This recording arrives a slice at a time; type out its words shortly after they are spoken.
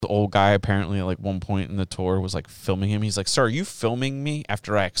old guy apparently at like one point in the tour was like filming him. He's like, "Sir, are you filming me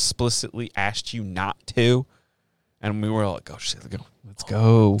after I explicitly asked you not to?" And we were like, "Oh shit, let's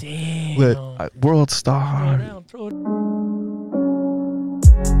go, Damn. World Star." Throw it.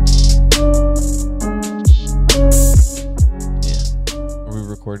 Yeah. Are we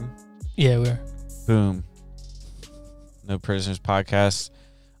recording? Yeah, we're. Boom. No Prisoners podcast.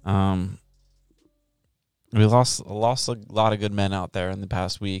 We lost a lot of good men out there in the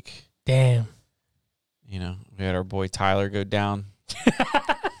past week. Damn. You know, we had our boy Tyler go down.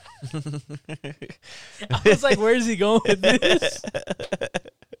 I was like, where's he going with this?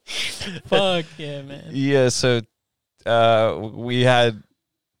 Fuck yeah, man. Yeah, so we had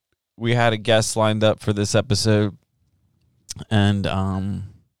a guest lined up for this episode, and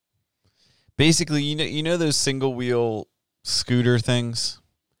basically, you know those single wheel scooter things.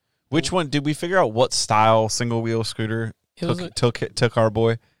 Which one did we figure out? What style single wheel scooter took our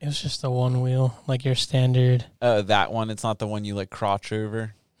boy? It was just a one wheel, like your standard. That one. It's not the one you like crotch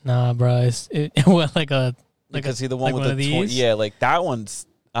over. Nah, bro. It went like a. Because see the one like with one the of these? yeah, like that one's.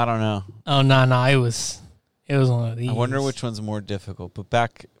 I don't know. Oh nah. It was one of these. I wonder which one's more difficult. But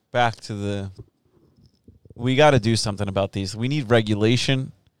back to the. We got to do something about these. We need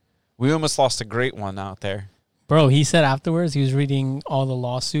regulation. We almost lost a great one out there. Bro, he said afterwards he was reading all the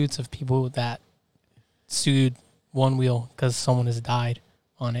lawsuits of people that sued one wheel because someone has died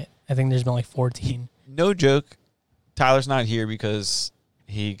on it. I think there's been like 14. No joke. Tyler's not here because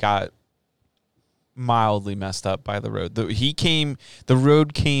he got mildly messed up by the road. The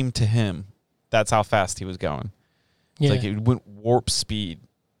road came to him. That's how fast he was going. Yeah. It's like it went warp speed.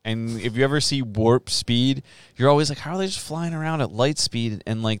 And if you ever see warp speed, you're always like, how are they just flying around at light speed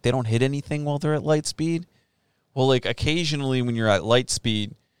and like they don't hit anything while they're at light speed? Well, like occasionally when you're at light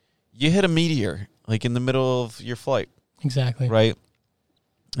speed, you hit a meteor like in the middle of your flight. Exactly. Right?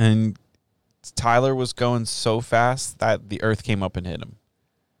 And Tyler was going so fast that the earth came up and hit him.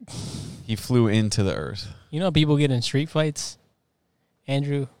 He flew into the earth. You know how people get in street fights?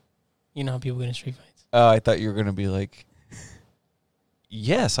 Andrew, you know how people get in street fights? Oh, I thought you were going to be like,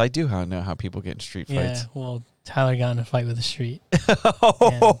 yes, I do know how people get in street fights. Yeah, well, Tyler got in a fight with the street.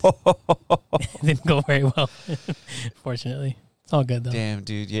 Oh. It didn't go very well, fortunately. It's all good, though. Damn,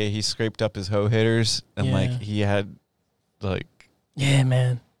 dude. Yeah, he scraped up his hoe hitters, and like he had, like, yeah,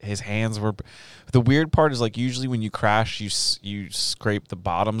 man. His hands were. The weird part is like usually when you crash, you scrape the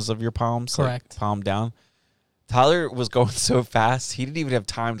bottoms of your palms, correct, like, palm down. Tyler was going so fast, he didn't even have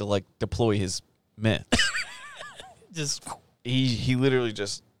time to like deploy his mitt. Just he literally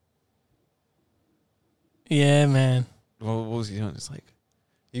just. Yeah, man. What was he doing? It's like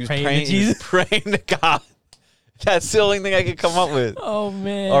he was praying praying to Jesus? He was praying to God. That's the only thing I could come up with. Oh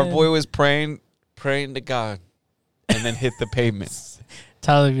man, our boy was praying to God, and then hit the pavement.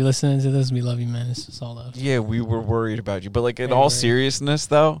 Tyler, if you're listening to this, we love you, man. It's just all love. Yeah, we were worried about you, but like in all seriousness,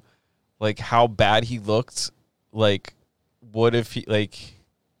 though, like how bad he looked. Like, what if he like?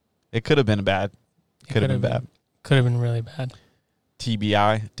 It could have been bad. Could have been bad. Could have been really bad.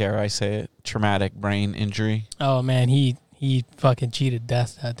 TBI, dare I say it? Traumatic brain injury. Oh man, he fucking cheated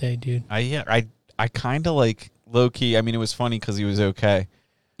death that day, dude. I kind of like low key. I mean, it was funny because he was okay,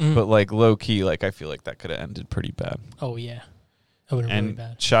 but like low key, like I feel like that could have ended pretty bad. Oh yeah, that would have been really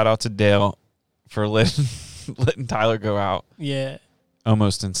bad. Shout out to Dale for letting Tyler go out. Yeah,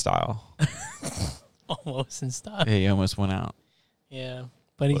 almost in style. Almost in style. Yeah, he almost went out. Yeah,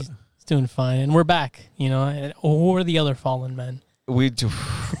 but he's doing fine, and we're back. You know, and who are the other fallen men? We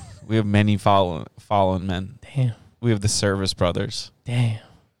have many fallen men. Damn. We have the Service Brothers. Damn.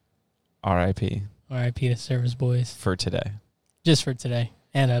 R.I.P. R.I.P. to Service Boys. For today. Just for today.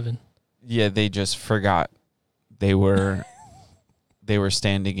 And Evan. Yeah, they just forgot. They were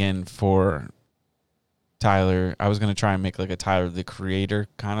standing in for Tyler. I was going to try and make like a Tyler the Creator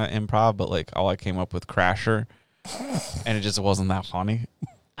kind of improv, but like all I came up with Crasher. And it just wasn't that funny.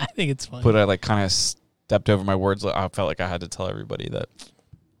 I think it's funny. But I like kind of stepped over my words. I felt like I had to tell everybody that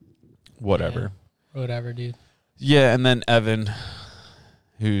whatever. Yeah, whatever, dude. Yeah, and then Evan,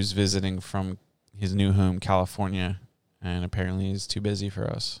 who's visiting from his new home, California, and apparently he's too busy for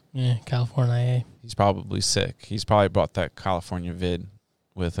us. Yeah, California. He's probably sick. He's probably brought that California vid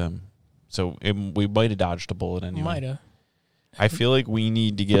with him. So we might have dodged a bullet anyway. Might have. I feel like we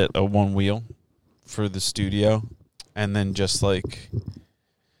need to get a one wheel for the studio, and then just like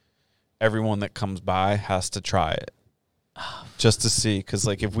everyone that comes by has to try it just to see. Because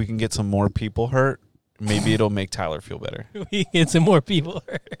like if we can get some more people hurt, maybe it'll make Tyler feel better. We get some more people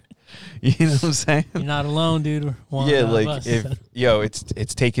hurt. You know what I'm saying? You're not alone, dude. Yeah, like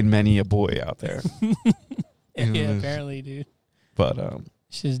it's taken many a boy out there. Yeah, apparently, dude. But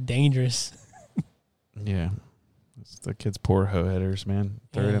It's just dangerous. Yeah. It's the kids' poor hoe headers, man.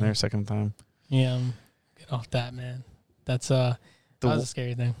 Throw it in there second time. Yeah, get off that, man. That was a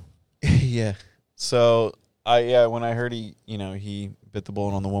scary thing. Yeah. So when I heard he bit the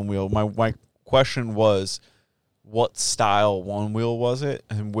bullet on the one wheel, my question was, what style one wheel was it,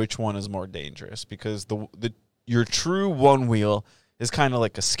 and which one is more dangerous? Because your true one wheel is kind of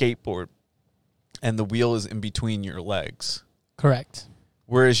like a skateboard, and the wheel is in between your legs. Correct.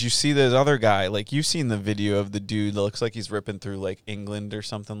 Whereas you see this other guy, like you've seen the video of the dude that looks like he's ripping through like England or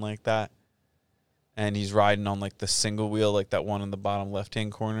something like that. And he's riding on like the single wheel, like that one in the bottom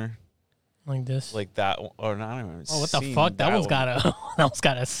left-hand corner. Like this? Like that, or not even. Oh, what the fuck? That one's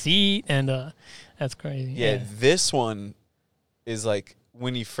got a seat, and that's crazy. Yeah, this one is like,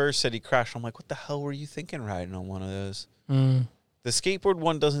 when he first said he crashed, I'm like, what the hell were you thinking riding on one of those? Mm. The skateboard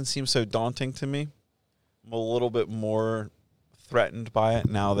one doesn't seem so daunting to me. I'm a little bit more threatened by it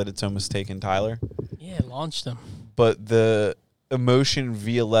now that it's almost taken Tyler. Yeah, launched them. But the Emotion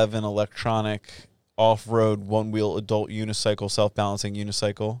V11 electronic off-road one-wheel adult unicycle, self-balancing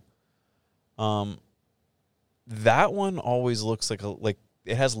unicycle, that one always looks like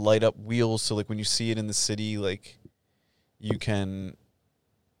it has light-up wheels, so like when you see it in the city, like you can,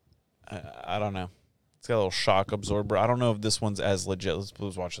 I don't know, it's got a little shock absorber. I don't know if this one's as legit.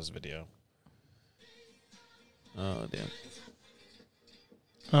 Let's watch this video. Oh damn.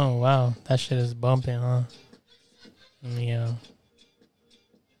 Oh, wow. That shit is bumping, huh? Yeah.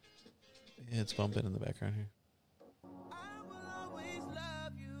 Yeah, it's bumping in the background here.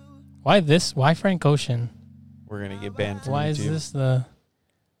 Why Frank Ocean? We're going to get banned from Why YouTube. is this the...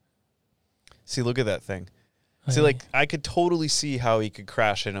 See, look at that thing. See, like, I could totally see how he could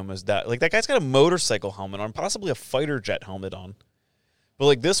crash and almost die. Like, that guy's got a motorcycle helmet on, possibly a fighter jet helmet on. But,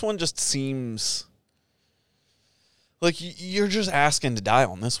 like, this one just seems... Like, you're just asking to die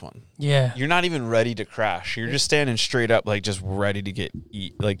on this one. Yeah. You're not even ready to crash. You're just standing straight up, like, just ready to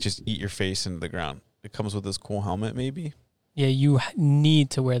just eat your face into the ground. It comes with this cool helmet, maybe? Yeah, you need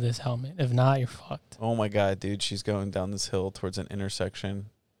to wear this helmet. If not, you're fucked. Oh, my God, dude. She's going down this hill towards an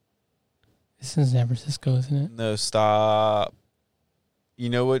intersection. This is San Francisco, isn't it? No, stop. You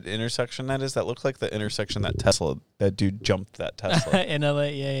know what intersection that is? That looked like the intersection that dude jumped that Tesla. In LA,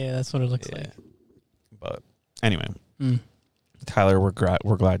 yeah, that's what it looks like. But anyway, Tyler, we're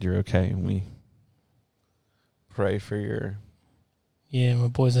glad you're okay, and we pray for your... Yeah, my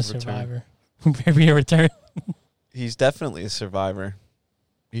boy's a survivor. Pray for your return. He's definitely a survivor.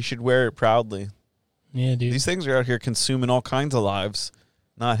 He should wear it proudly. Yeah, dude. These things are out here consuming all kinds of lives.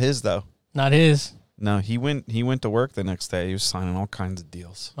 Not his, though. Not his. No, he went to work the next day. He was signing all kinds of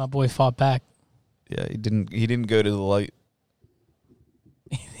deals. My boy fought back. Yeah, he didn't go to the light.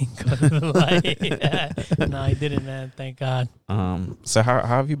 He didn't go to the light. No, he didn't, man. Thank God. So how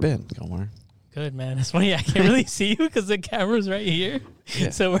have you been, Gilmore? Good, man. It's funny. I can't really see you because the camera's right here.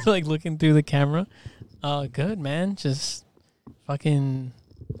 Yeah. So we're like looking through the camera. Good, man. Just fucking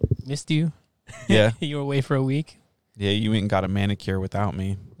missed you. Yeah. You were away for a week. Yeah, you went and got a manicure without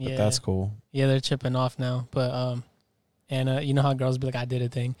me. But Yeah. that's cool. Yeah, they're chipping off now. But Anna, you know how girls be like, I did a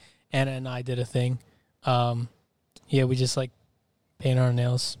thing. Anna and I did a thing. Yeah, we just like paint our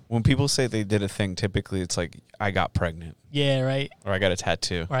nails. When people say they did a thing, typically it's like, I got pregnant. Yeah, right. Or I got a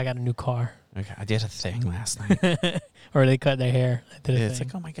tattoo. Or I got a new car. Okay, I did a thing last night. Or they cut their hair. I did a It's thing.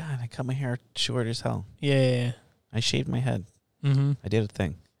 like, oh my God, I cut my hair short as hell. Yeah. I shaved my head. Mm-hmm. I did a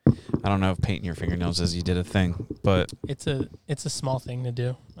thing. I don't know if painting your fingernails is you did a thing, but It's a small thing to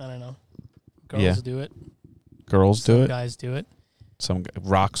do. I don't know. Girls Yeah. do it. girls do Some it. guys do it. Some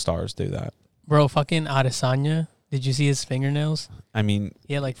rock stars do that. Bro, fucking Adesanya. Did you see his fingernails? I mean,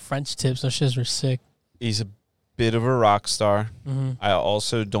 He had like French tips. Those shits were sick. he's a bit of a rock star. Mm-hmm. I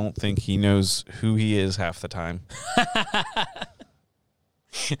also don't think he knows who he is half the time.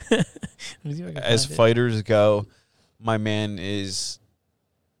 As fighters go, my man is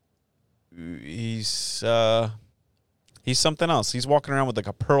he's something else. He's walking around with like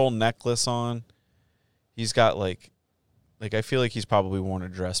a pearl necklace on. He's got like I feel like he's probably worn a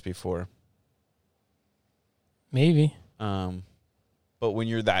dress before. Maybe. But when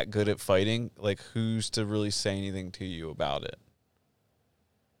you're that good at fighting, like who's to really say anything to you about it?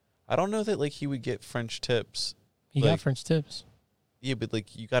 I don't know that like he would get French tips. He Like- got French tips. Yeah, but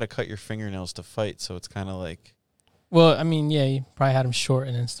like you got to cut your fingernails to fight, so it's kind of like Well, I mean, yeah, he probably had him short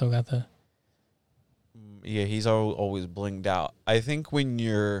and then still got the yeah, he's always blinged out. I think when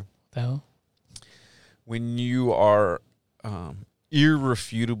you are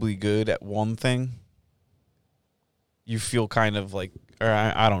irrefutably good at one thing, you feel kind of like, or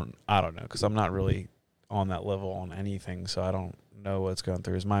I don't know, because I'm not really on that level on anything, so I don't know what's going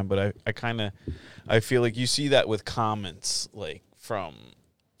through his mind, but I feel like you see that with comments like from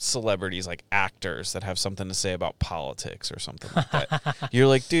celebrities, like actors that have something to say about politics or something like that. You're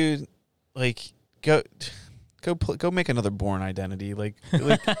like, dude, like go make another Bourne Identity. Like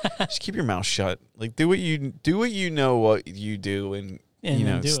just keep your mouth shut. Like do what you know what you do, and you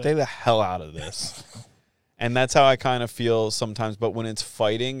know, stay the hell out of this. And that's how I kind of feel sometimes. But when it's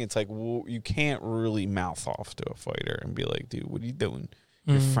fighting, it's like, well, you can't really mouth off to a fighter and be like, dude, what are you doing?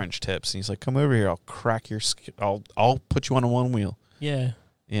 Your French tips. And he's like, come over here. I'll crack your I'll put you on a one wheel. Yeah.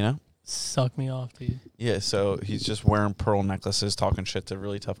 You know? Suck me off, dude. Yeah, so he's just wearing pearl necklaces, talking shit to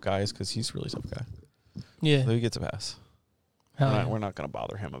really tough guys because he's a really tough guy. Yeah. So he gets a pass. We're not going to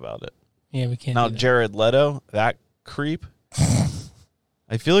bother him about it. Yeah, we can't. Now, Jared Leto, that creep.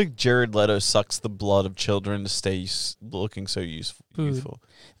 I feel like Jared Leto sucks the blood of children to stay looking so youthful.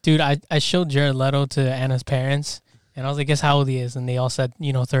 Dude, I showed Jared Leto to Anna's parents, and I was like, guess how old he is? And they all said,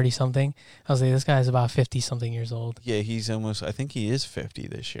 30-something. I was like, this guy's about 50-something years old. Yeah, he's almost, I think he is 50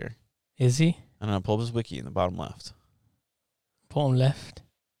 this year. Is he? I don't know, pull up his wiki in the bottom left. Bottom left?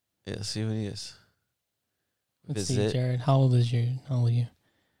 Yeah, see what he is. Let's see, Jared. How old are you?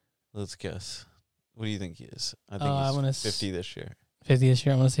 Let's guess. What do you think he is? I think he's 50 this year. 50 this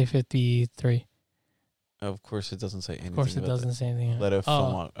year. I'm going to say 53. Of course, it doesn't say anything. Of course, it doesn't say anything. Leto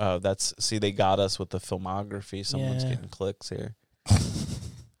they got us with the filmography. Someone's getting clicks here.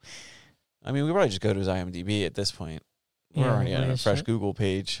 I mean, we probably just go to his IMDb at this point. We're already on a fresh Google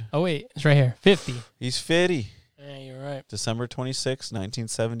page. Oh, wait. It's right here. 50. He's 50. Yeah, you're right. December 26,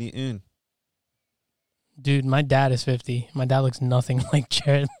 1970. Dude, my dad is 50. My dad looks nothing like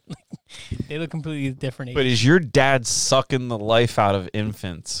Jared. They look completely different. But is your dad sucking the life out of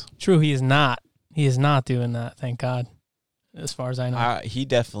infants? True, he is not. He is not doing that, thank God, as far as I know. He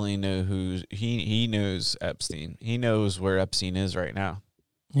definitely he knows Epstein. He knows where Epstein is right now.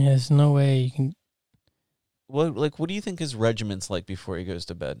 Yeah, there's no way you can. What do you think his regiment's like before he goes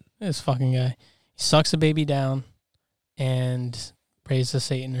to bed? This fucking guy. He sucks a baby down and prays to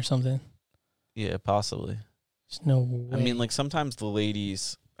Satan or something. Yeah, possibly. There's no way. I mean, like, sometimes the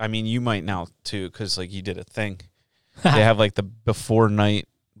ladies, I mean, you might now, too, because, like, you did a thing. They have, like, the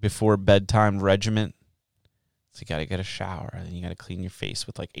before bedtime regiment. So you got to get a shower, and then you got to clean your face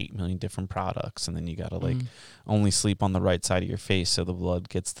with, like, 8 million different products, and then you got to, like, only sleep on the right side of your face so the blood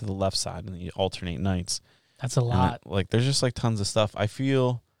gets to the left side, and then you alternate nights. That's a lot. There's just, like, tons of stuff. I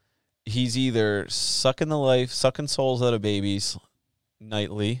feel he's either sucking souls out of babies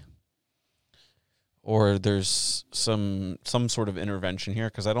nightly, or there's some sort of intervention here,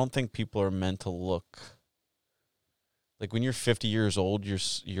 because I don't think people are meant to look like, when you're 50 years old,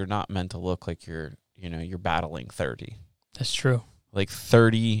 you're not meant to look like you're battling 30. That's true. Like,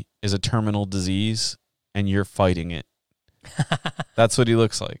 30 is a terminal disease and you're fighting it. That's what he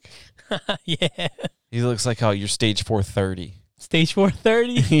looks like. Yeah. He looks like, you're stage 4 30. Stage 4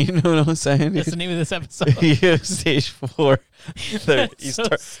 30? You know what I'm saying? That's the name of this episode. Yeah, stage 4 30.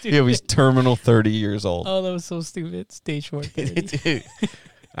 He's terminal 30 years old. Oh, that was so stupid. Stage 4 30.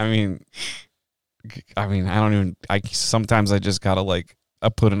 I mean, sometimes I just gotta, like, I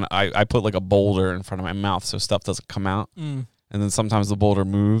put like a boulder in front of my mouth so stuff doesn't come out. And then sometimes the boulder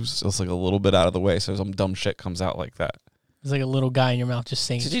moves, so it's like a little bit out of the way, so some dumb shit comes out like that. It's like a little guy in your mouth just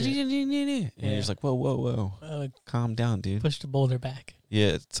saying shit. And you're just like, whoa. Calm down, dude. Push the boulder back.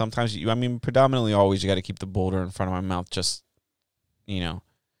 Yeah, sometimes predominantly always you got to keep the boulder in front of my mouth, just,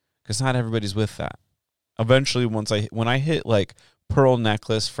 because not everybody's with that. Eventually, when I hit, like, pearl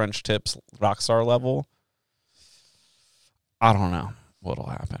necklace, French tips, rockstar level, I don't know what'll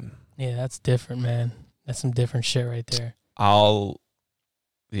happen. Yeah, that's different, man. That's some different shit right there. I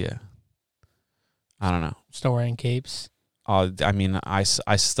don't know. Still wearing capes? I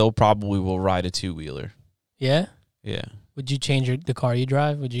still probably will ride a two-wheeler. Yeah? Yeah. Would you change the car you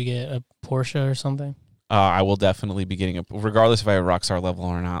drive? Would you get a Porsche or something? I will definitely be getting regardless if I have rockstar level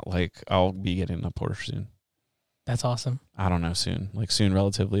or not, like, I'll be getting a Porsche soon. That's awesome. I don't know, soon. Like, soon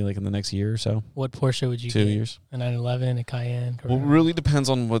relatively, like in the next year or so. What Porsche would you 2 get? years. A 911, a Cayenne? Well, it really depends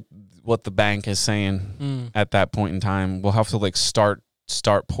on what the bank is saying at that point in time. We'll have to, like, start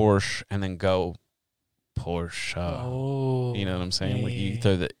Porsche and then go Porsche. Oh. You know what I'm saying? Yeah, like, you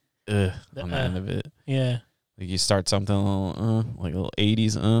throw the on the end of it. Yeah. Like, you start something a little, like a little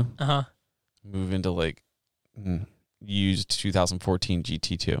 80s, Uh-huh. move into, like, used 2014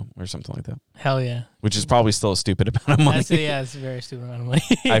 GT2 or something like that. Hell yeah. Which is probably still a stupid amount of money. It's a very stupid amount of money.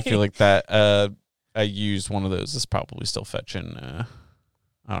 I feel like that I used one of those is probably still fetching,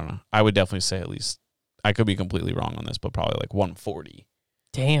 I don't know. I would definitely say at least, I could be completely wrong on this, but probably like 140.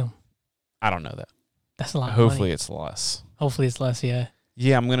 Damn. I don't know that. That's a lot. Hopefully of money. it's less. Hopefully it's less. Yeah.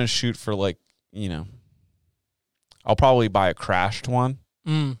 Yeah, I'm gonna shoot for like, you know, I'll probably buy a crashed one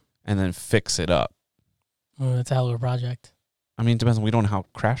and then fix it up. That's a hell of a project. I mean, it depends. We don't know how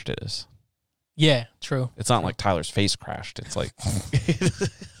crashed it is. Yeah, true. It's not like Tyler's face crashed. It's like,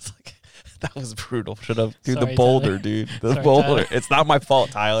 it's like that was brutal. Should have, dude. Sorry, the boulder, Tyler. dude. The Sorry, boulder. Tyler. It's not my fault,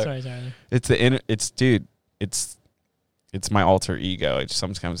 Tyler. Sorry, Tyler. It's the inner. It's dude. It's my alter ego. It just,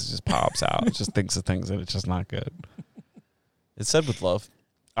 sometimes it just pops out. It just thinks of things and it's just not good. It's said with love.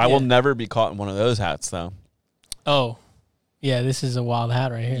 I will never be caught in one of those hats, though. Oh, yeah. This is a wild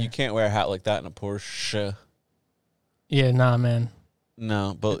hat right here. You can't wear a hat like that in a Porsche. Yeah, nah, man.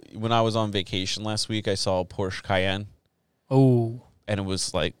 No, but when I was on vacation last week, I saw a Porsche Cayenne. Oh. And it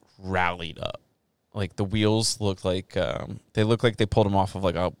was like rallied up. Like the wheels looked like they looked like they pulled them off of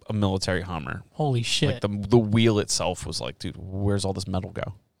like a military Hummer. Holy shit. Like the wheel itself was like, dude, where's all this metal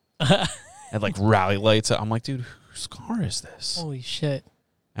go? And like rally lights. I'm like, dude, whose car is this? Holy shit.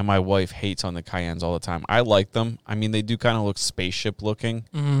 And my wife hates on the Cayennes all the time. I like them. I mean, they do kind of look spaceship looking,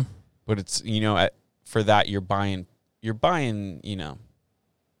 but it's, you know, for that you're buying, you know,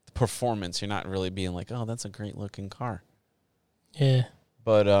 the performance. You're not really being like, oh, that's a great looking car. Yeah.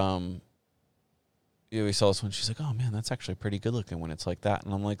 But yeah, we saw this one. She's like, oh man, that's actually pretty good looking when it's like that.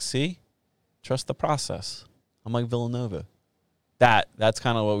 And I'm like, see, trust the process. I'm like Villanova. That's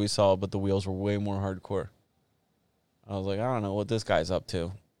kind of what we saw, but the wheels were way more hardcore. I was like, I don't know what this guy's up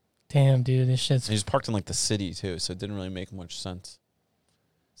to. Damn, dude, this shit's... And he's parked in like the city too, so it didn't really make much sense.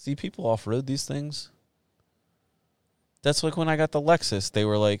 See people off-road these things? That's like when I got the Lexus. They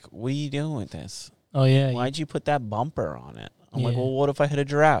were like, what are you doing with this? Oh, yeah. Why'd you put that bumper on it? I'm like, Yeah. well, what if I hit a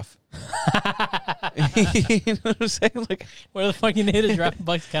giraffe? You know what I'm saying? Like, where the fuck you hit a drop in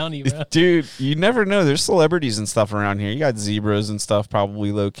Bucks County, bro? dude, you never know. There's celebrities and stuff around here. You got zebras and stuff,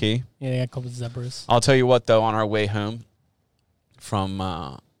 probably low key. Yeah, they got a couple of zebras. I'll tell you what, though, on our way home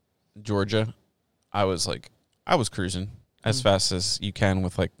from Georgia, I was cruising as fast as you can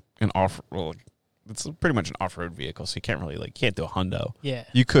with like an it's pretty much an off-road vehicle, so you can't really can't do a hundo. Yeah.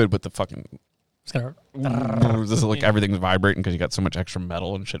 You could, but the fucking It's gonna... this is like everything's vibrating because you got so much extra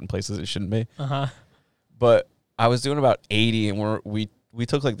metal and shit in places it shouldn't be. Uh-huh. But I was doing about 80, and we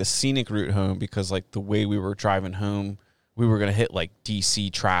took like the scenic route home because like the way we were driving home, we were gonna hit like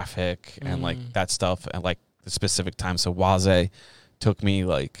DC traffic and like that stuff at like the specific time. So Waze took me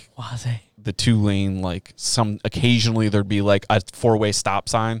like the 2-lane, like occasionally there'd be like a 4-way stop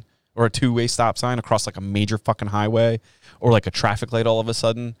sign or a 2-way stop sign across like a major fucking highway or like a traffic light all of a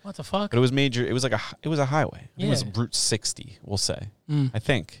sudden. What the fuck? But it was major. It was like it was a highway. I think it was Yeah. Route 60, we'll say. I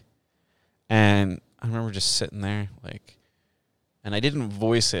think. And I remember just sitting there like, and I didn't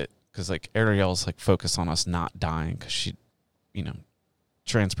voice it because like Ariel's like focused on us not dying because she, you know,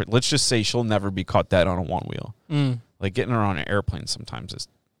 let's just say she'll never be caught dead on a one wheel. Like getting her on an airplane sometimes is,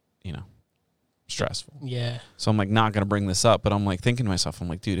 you know, stressful. Yeah. So I'm like not gonna bring this up, but I'm like thinking to myself, I'm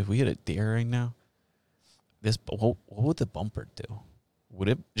like, dude, if we hit a deer right now, what would the bumper do? Would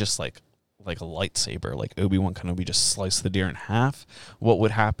it just like a lightsaber, like Obi-Wan Kenobi, just slice the deer in half? What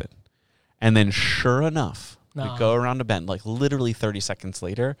would happen? And then sure enough, we go around a bend, like literally 30 seconds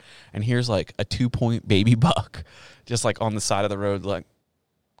later, and here's like a 2-point baby buck just like on the side of the road, like,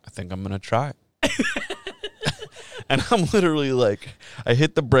 I think I'm gonna try it. And I'm literally like, I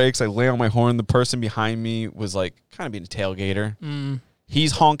hit the brakes, I lay on my horn. The person behind me was like kind of being a tailgater.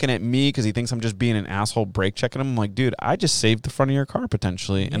 He's honking at me because he thinks I'm just being an asshole brake checking him. I'm like, dude, I just saved the front of your car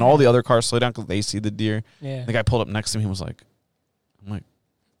potentially. And all the other cars slow down because they see the deer. Yeah. The guy pulled up next to me and was like, I'm like,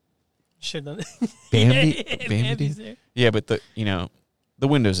 Should have done Bambi? Bambi's there. Yeah, but the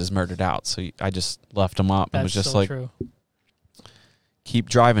windows is murdered out. So I just left him up and was just so like, true. keep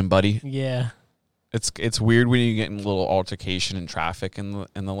driving, buddy. Yeah. It's weird when you get in a little altercation in traffic in the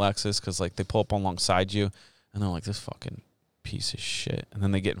Lexus because like they pull up alongside you and they're like, this fucking piece of shit, and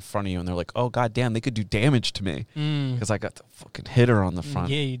then they get in front of you and they're like, oh goddamn, they could do damage to me because I got the fucking hitter on the front.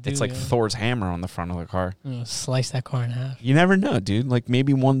 Yeah, you do. It's like Thor's hammer on the front of the car. Slice that car in half. You never know, dude. Like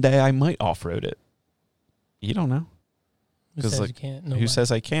maybe one day I might off-road it. You don't know. Who says like, you can't? Who Nobody.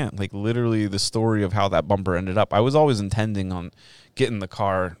 says I can't? Like literally the story of how that bumper ended up. I was always intending on getting the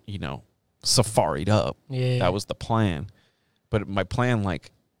car, you know, safari'd up. Yeah. That was the plan. But my plan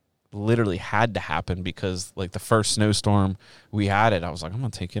like literally had to happen because like the first snowstorm we had it, I was like, I'm gonna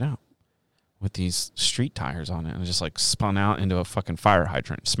take it out with these street tires on it, and it just like spun out into a fucking fire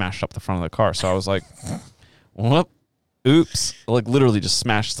hydrant, smashed up the front of the car. So I was like, whoop, oops, like literally just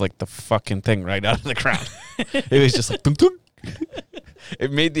smashed like the fucking thing right out of the ground. It was just like dunk, dunk.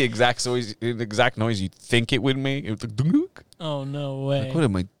 It made the exact noise you think it would make. It was like dunk, dunk. Oh, no way. Like, what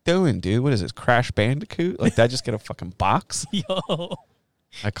am I doing, dude? What is this, Crash Bandicoot? Like, did I just get a fucking box? Yo.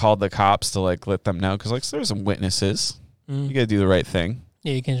 I called the cops to, like, let them know. Because, like, there's some witnesses. You got to do the right thing.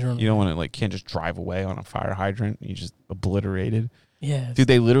 Yeah, you can't just run. You don't want to, like, can't just drive away on a fire hydrant. You just obliterated. Yeah. Dude,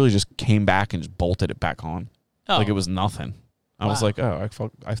 they literally just came back and just bolted it back on. Oh. Like, it was nothing. I was like, oh,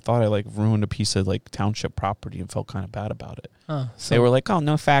 I thought I, like, ruined a piece of, like, township property and felt kind of bad about it. So They were like, oh,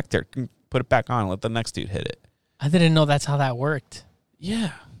 no factor. Put it back on. Let the next dude hit it. I didn't know that's how that worked.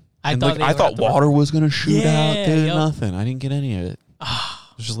 Yeah. I And thought like, I thought water was going to shoot out. Yeah, Dude, yup. nothing. I didn't get any of it.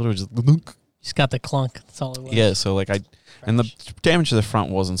 It was just literally just... Just got the clunk. That's all it was. Yeah, so, like, and the damage to the front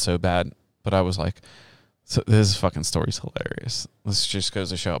wasn't so bad, but I was like, so this fucking story's hilarious. This just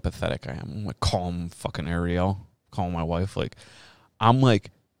goes to show how pathetic I am. I'm like, calm fucking Ariel. Calling my wife. Like, I'm like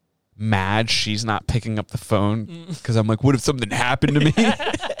mad she's not picking up the phone because I'm like, what if something happened to me?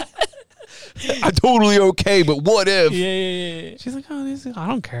 I'm totally okay, but what if? Yeah. She's like, oh, I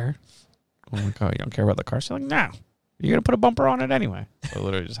don't care. I'm like, oh, you don't care about the car? She's like, no. You're going to put a bumper on it anyway. So I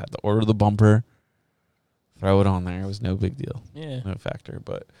literally just had to order the bumper, throw it on there. It was no big deal. Yeah. No factor.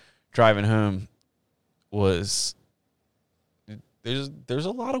 But driving home was... There's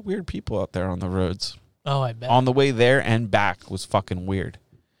a lot of weird people out there on the roads. Oh, I bet. On the way there and back was fucking weird.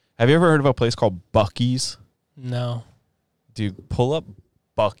 Have you ever heard of a place called Buc-ee's? No. Dude, pull up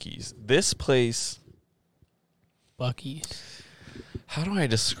Buc-ee's. This place... Buc-ee's. How do I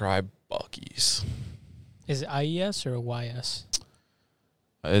describe Buc-ee's? Is it IES or YS?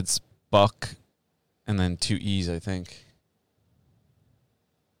 It's Buck and then 2 E's, I think.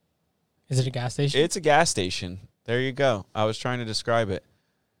 Is it a gas station? It's a gas station. There you go. I was trying to describe it.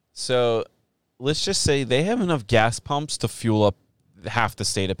 So let's just say they have enough gas pumps to fuel up half the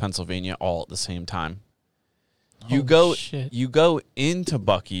state of Pennsylvania all at the same time. You go into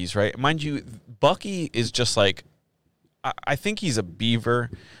Buc-ee's, right? Mind you, Bucky is just like, I think he's a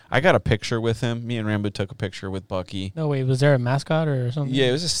beaver. I got a picture with him. Me and Rambo took a picture with Bucky. No, wait, was there a mascot or something? Yeah,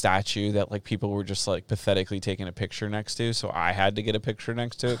 it was a statue that like people were just like pathetically taking a picture next to. So I had to get a picture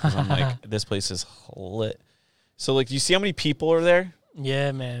next to it because I'm like, this place is lit. So like, you see how many people are there?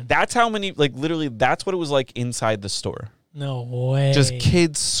 Yeah, man. That's how many, like literally, that's what it was like inside the store. No way. Just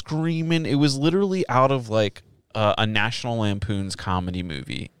kids screaming. It was literally out of like a National Lampoon's comedy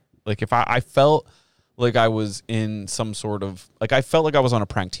movie. Like if I felt like I was in some sort of, like I felt like I was on a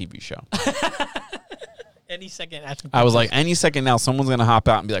prank TV show. Any second after. I was like, any second now, someone's going to hop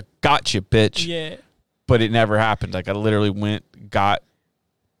out and be like, gotcha, bitch. Yeah. But it never happened. Like I literally we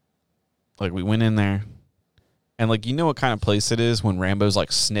went in there. And like, you know what kind of place it is when Rambo's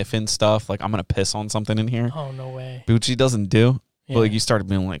like sniffing stuff? Like, I'm going to piss on something in here. Oh, no way. Bucci doesn't do. Yeah. But like, you started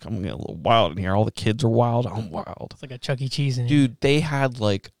being like, I'm going to get a little wild in here. All the kids are wild. I'm wild. It's like a Chuck E. Cheese in here. Dude, they had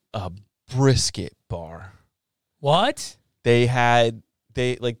like a brisket bar. What? These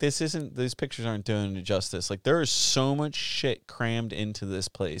pictures aren't doing it justice. Like, there is so much shit crammed into this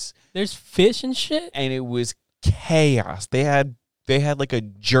place. There's fish and shit? And it was chaos. They had like a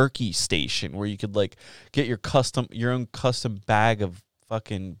jerky station where you could like get your own custom bag of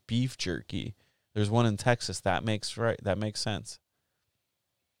fucking beef jerky. There's one in Texas. That makes sense.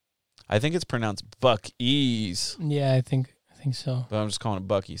 I think it's pronounced Buc-ee's. Yeah, I think so. But I'm just calling it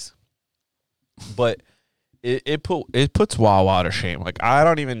Buc-ee's. But it puts Wawa to shame. Like I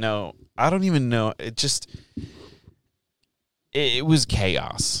don't even know. It was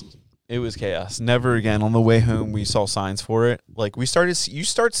chaos. It was chaos. Never again. On the way home, we saw signs for it. Like you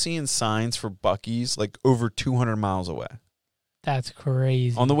start seeing signs for Buc-ee's like over 200 miles away. That's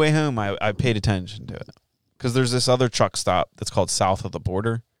crazy. On the way home, I paid attention to it because there's this other truck stop that's called South of the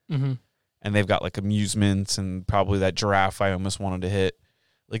Border, Mm-hmm. and they've got like amusements and probably that giraffe I almost wanted to hit.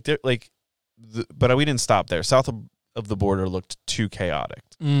 But we didn't stop there. South of the Border looked too chaotic.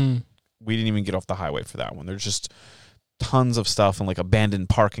 Mm. We didn't even get off the highway for that one. There's just tons of stuff and like abandoned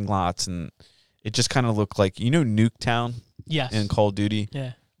parking lots, and it just kind of looked like, Nuketown Yes. in Call of Duty.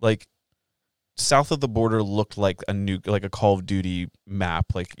 Yeah. Like South of the Border looked like like a Call of Duty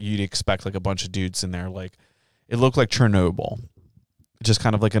map. Like you'd expect like a bunch of dudes in there. Like it looked like Chernobyl, just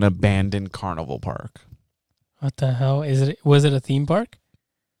kind of like an abandoned carnival park. What the hell is it? Was it a theme park?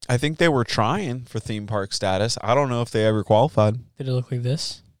 I think they were trying for theme park status. I don't know if they ever qualified. Did it look like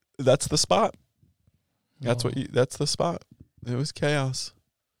this? That's the spot. That's No. that's the spot. It was chaos.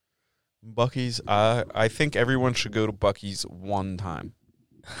 Buc-ee's. I think everyone should go to Buc-ee's one time.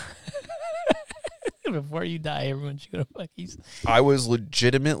 Before you die, everyone should go to Buc-ee's. I was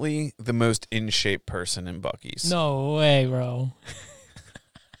legitimately the most in shape person in Buc-ee's. No way, bro.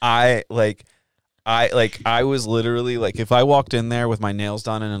 I was literally like, if I walked in there with my nails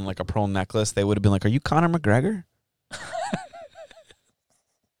done and like a pearl necklace, they would have been like, "Are you Conor McGregor?"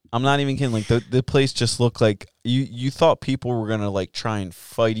 I'm not even kidding. Like the place just looked like you thought people were gonna like try and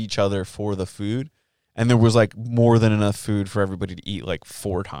fight each other for the food, and there was like more than enough food for everybody to eat like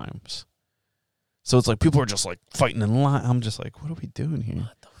 4 times. So it's like people are just like fighting in line. I'm just like, what are we doing here?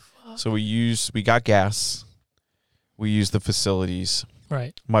 What the fuck? So we got gas. We used the facilities.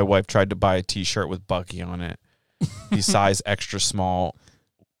 Right. My wife tried to buy a T-shirt with Bucky on it. The size extra small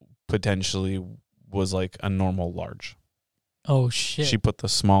potentially was like a normal large. Oh shit. She put the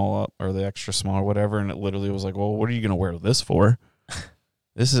small up or the extra small or whatever, and it literally was like, well, what are you gonna wear this for?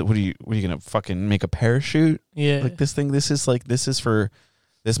 What are you gonna fucking make a parachute? Yeah. Like this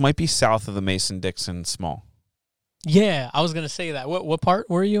might be south of the Mason-Dixon small. Yeah, I was gonna say that. What part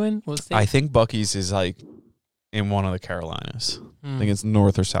were you in? What state? I think Bucky's is like in one of the Carolinas. I think it's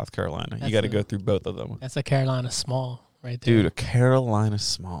North or South Carolina. You got to go through both of them. That's a Carolina small right there. Dude, a Carolina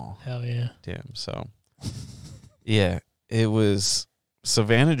small. Hell yeah. Damn. So, yeah, it was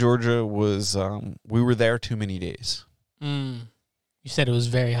Savannah, Georgia was, we were there too many days. You said it was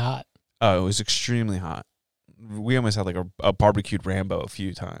very hot. Oh, it was extremely hot. We almost had like a barbecued Rambo a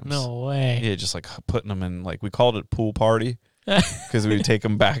few times. No way. Yeah, just like putting them in, like we called it pool party because we would take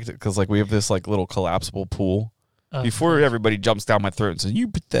them back because like we have this like little collapsible pool. Before everybody jumps down my throat and says, "You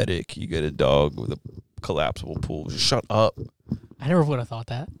pathetic, you get a dog with a collapsible pool." Just shut up. I never would have thought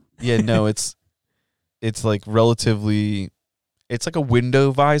that. Yeah, no, it's like relatively, it's like a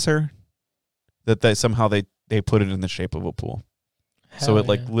window visor that somehow they put it in the shape of a pool. So it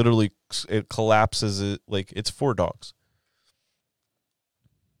like literally it collapses it, like it's 4 dogs.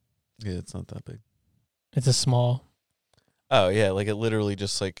 Yeah, it's not that big. It's a small. Oh yeah, like it literally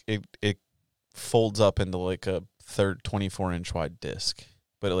just like it folds up into like a 24-inch wide disc,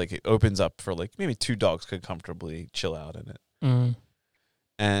 but it opens up for like maybe 2 dogs could comfortably chill out in it.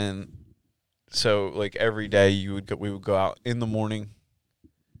 And so like every day we would go out in the morning,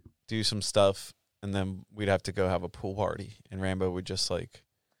 do some stuff, and then we'd have to go have a pool party. And Rambo would just like,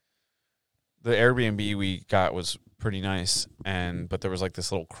 the Airbnb we got was pretty nice, but there was like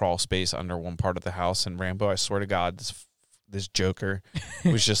this little crawl space under one part of the house, and Rambo, I swear to God, this joker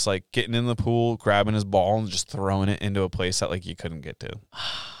was just like getting in the pool, grabbing his ball, and just throwing it into a place that like you couldn't get to.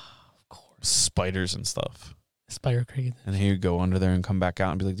 Of course. Spiders and stuff. Spider cricket. And he would go under there and come back out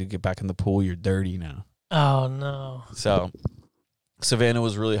and be like, dude, get back in the pool. You're dirty now. Oh, no. So Savannah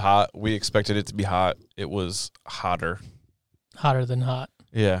was really hot. We expected it to be hot. It was hotter. Hotter than hot.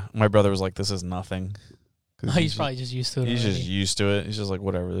 Yeah. My brother was like, this is nothing. He's probably just used to it. He's just used to it. He's just like,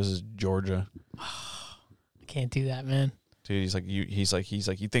 whatever. This is Georgia. I can't do that, man. Dude, he's like,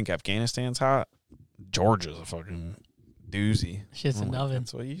 you think Afghanistan's hot? Georgia's a fucking doozy. Shit's an oven.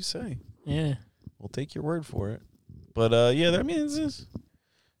 That's what you say. Yeah. We'll take your word for it. But yeah, that means it's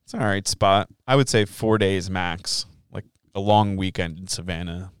all right spot. I would say 4 days max. Like a long weekend in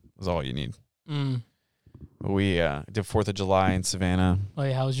Savannah is all you need. We did 4th of July in Savannah. Oh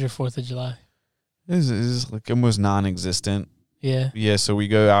yeah, how was your 4th of July? It was like almost non-existent. Yeah. Yeah, so we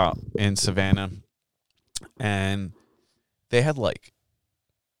go out in Savannah, and they had like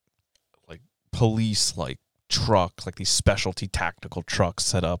police truck, like these specialty tactical trucks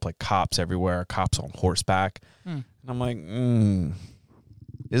set up, like cops everywhere, cops on horseback. And I'm like,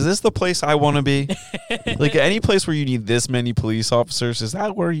 is this the place I want to be? Like any place where you need this many police officers, is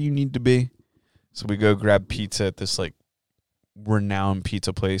that where you need to be? So we go grab pizza at this like renowned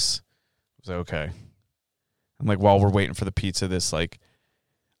pizza place. I was like, okay. I'm like, while we're waiting for the pizza, this like,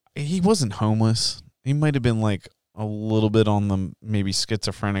 he wasn't homeless. He might have been like a little bit on the maybe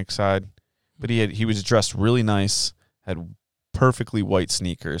schizophrenic side, but he was dressed really nice, had perfectly white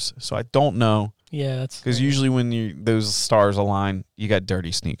sneakers. So I don't know. Yeah, that's because usually when those stars align, you got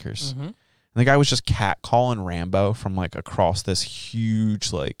dirty sneakers. Mm-hmm. And the guy was just catcalling Rambo from like across this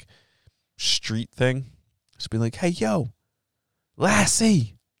huge like street thing. Just be like, "Hey, yo,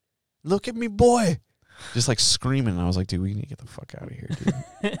 Lassie, look at me, boy!" Just like screaming. And I was like, "Dude, we need to get the fuck out of here,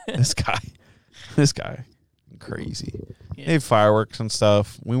 dude." This guy, crazy. Yeah. They had fireworks and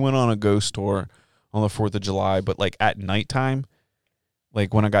stuff. We went on a ghost tour on the 4th of July, but like at nighttime,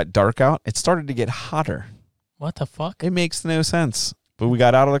 like when it got dark out, it started to get hotter. What the fuck? It makes no sense. But we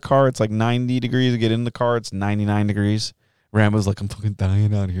got out of the car. It's like 90 degrees. We get in the car. It's 99 degrees. Rambo's like, I'm fucking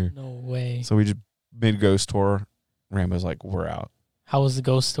dying out here. No way. So we just mid ghost tour. Rambo's like, we're out. How was the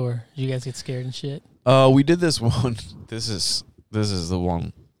ghost tour? Did you guys get scared and shit? We did this one. This is the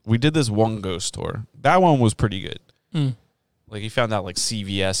one. We did this one ghost tour. That one was pretty good. Like he found out like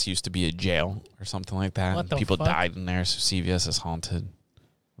CVS used to be a jail or something like that. What the People fuck? died in there, so CVS is haunted.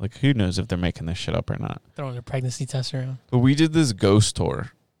 Like who knows if they're making this shit up or not. Throwing a pregnancy test around. But we did this ghost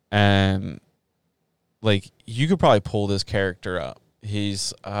tour, and like you could probably pull this character up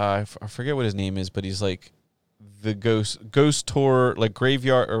He's I forget what his name is, but he's like the ghost tour, like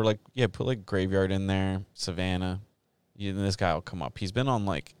graveyard, or like, yeah, put like graveyard in there, Savannah. And this guy will come up. He's been on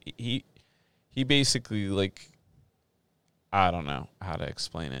like he basically, like, I don't know how to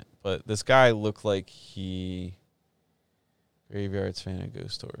explain it, but this guy looked like graveyard Savannah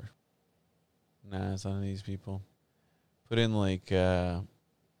ghost tour. Nah, it's none of these people. Put in like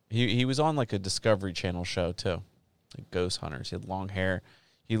he was on like a Discovery Channel show too, like Ghost Hunters. He had long hair.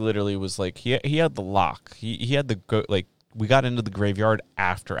 He literally was like he had the lock. He had the like we got into the graveyard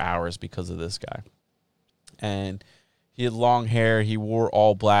after hours because of this guy, and he had long hair. He wore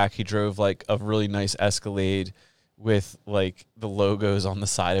all black. He drove like a really nice Escalade with like the logos on the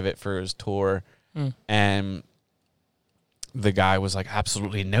side of it for his tour, and the guy was like,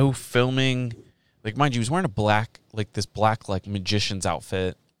 absolutely no filming. Like, mind you, he was wearing a black, like this black, like magician's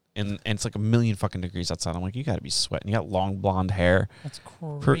outfit, and it's like 1,000,000 fucking degrees outside. I'm like, you got to be sweating. You got long blonde hair. That's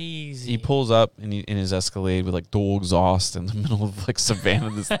crazy. He pulls up in his Escalade with like dual exhaust in the middle of like Savannah,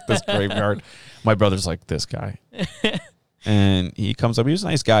 this graveyard. My brother's like, this guy, and he comes up. He was a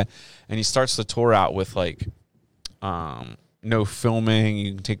nice guy, and he starts the tour out with like, no filming.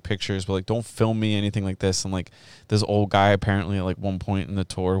 You can take pictures, but like, don't film me, anything like this. And like, this old guy apparently at like one point in the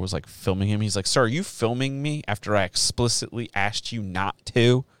tour was like filming him. He's like, sir, are you filming me after I explicitly asked you not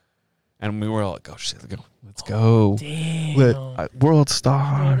to? And we were like, oh shit, let's go. Damn. World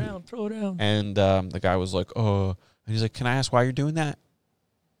star. Throw it down. And the guy was like, oh, and he's like, can I ask why you're doing that?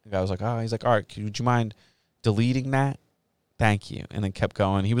 The guy was like, oh, he's like, all right, would you mind deleting that? Thank you. And then kept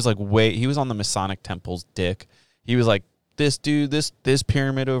going. He was like, he was on the Masonic temple's dick. He was like, this dude, this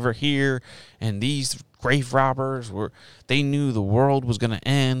pyramid over here, and these grave robbers they knew the world was gonna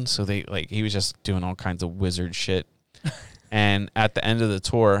end, so they like, he was just doing all kinds of wizard shit. And at the end of the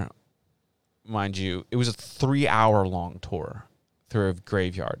tour, mind you, it was a 3-hour long tour through a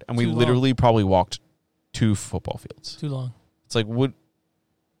graveyard, and we literally probably walked 2 football fields. Too long. It's like, well,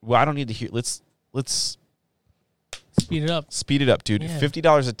 I don't need to hear. Let's speed it up. Speed it up, dude. Yeah.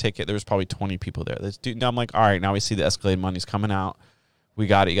 $50 a ticket. There was probably 20 people there. This dude, now I'm like, all right, now we see the Escalade money's coming out. We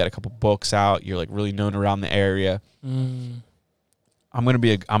got it. You got a couple books out. You're like really known around the area. I'm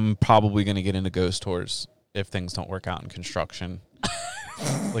probably gonna get into ghost tours if things don't work out in construction.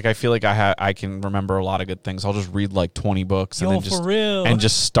 Like, I feel like I can remember a lot of good things. I'll just read like 20 books and then just for real. and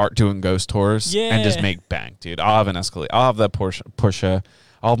just start doing ghost tours and just make bank, dude. I'll have an Escalade. I'll have that Porsche.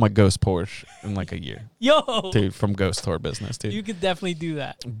 I'll have my ghost Porsche in like a year. Yo, dude, from ghost tour business, dude. You could definitely do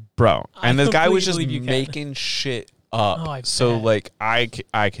that, bro. And this guy was just believe making shit up. Oh, so like, I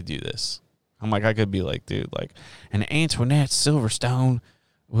could do this. I'm like, I could be like, dude, like, and Antoinette Silverstone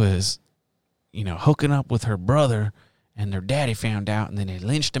was, hooking up with her brother, and their daddy found out, and then they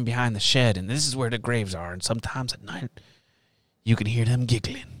lynched him behind the shed, and this is where the graves are. And sometimes at night, you can hear them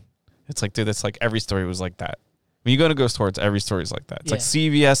giggling. It's like, dude, that's like every story was like that. When you go to ghost tours, every story is like that. It's like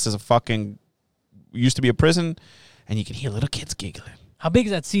CVS is used to be a prison, and you can hear little kids giggling. How big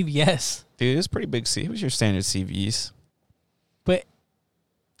is that CVS? Dude, it's pretty big. It was your standard CVS. But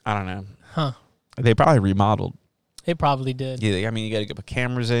I don't know. Huh. They probably remodeled. They probably did. Yeah, I mean, you got to get the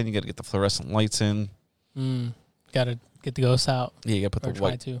cameras in. You got to get the fluorescent lights in. Got to get the ghosts out. Yeah, you got to put the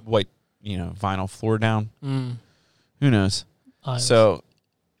white, vinyl floor down. Who knows? So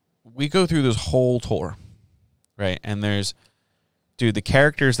we go through this whole tour, right? And there's, dude, the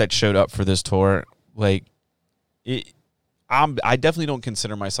characters that showed up for this tour, like, I definitely don't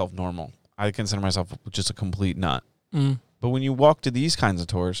consider myself normal. I consider myself just a complete nut. But when you walk to these kinds of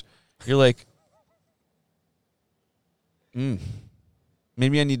tours, you're like,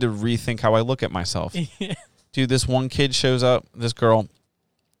 maybe I need to rethink how I look at myself. Dude, this one kid shows up, this girl,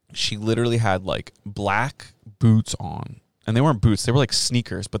 she literally had like black boots on. And they weren't boots, they were like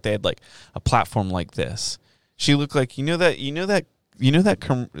sneakers, but they had like a platform like this. She looked like, that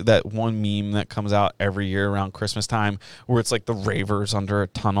one meme that comes out every year around Christmas time where it's like the ravers under a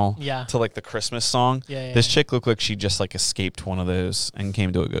tunnel to like the Christmas song. This chick looked like she just like escaped one of those and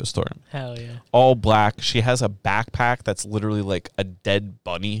came to a ghost tour. Hell yeah. All black. She has a backpack that's literally like a dead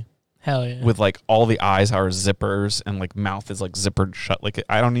bunny. Hell yeah. With like all the eyes are zippers and like mouth is like zippered shut. Like,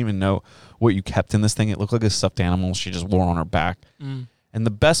 I don't even know what you kept in this thing. It looked like a stuffed animal she just wore on her back. And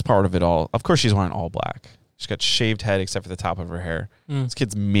the best part of it all, of course she's wearing all black. She's got shaved head except for the top of her hair. This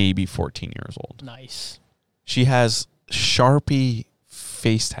kid's maybe 14 years old. Nice. She has Sharpie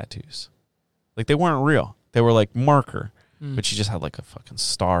face tattoos. Like, they weren't real. They were like marker. But she just had like a fucking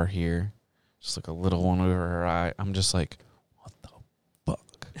star here. Just like a little one over her eye. I'm just like, what the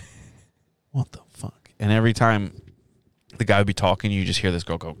fuck? What the fuck? And every time the guy would be talking, you just hear this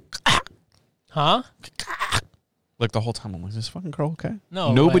girl go, huh? Like the whole time, I'm like, is this fucking girl okay?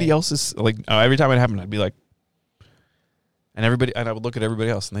 No Nobody way. else is like. Every time it happened, I'd be like, and I would look at everybody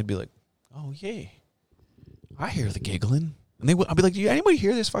else, and they'd be like, oh yeah, I hear the giggling, and I'd be like, do anybody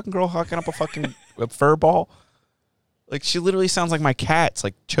hear this fucking girl hawking up a fucking a fur ball? Like she literally sounds like my cat's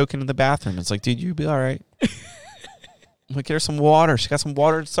like choking in the bathroom. It's like, dude, you be all right. I'm like, get her some water. She got some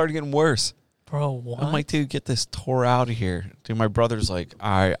water. It started getting worse. Bro, what? I'm like, dude, get this tour out of here. Dude, my brother's like,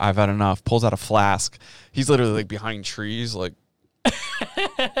 all right, I've had enough. Pulls out a flask. He's literally like behind trees, like, all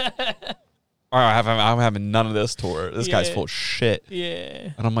right, I'm having none of this tour. This guy's full of shit. Yeah.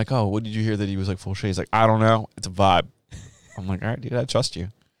 And I'm like, oh, what did you hear that he was like full of shit? He's like, I don't know. It's a vibe. I'm like, all right, dude, I trust you.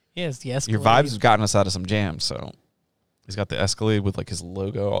 Yes, yes. Your vibes have gotten us out of some jams, so. He's got the Escalade with like his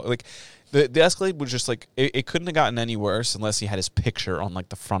logo. Like the Escalade was just like it couldn't have gotten any worse unless he had his picture on like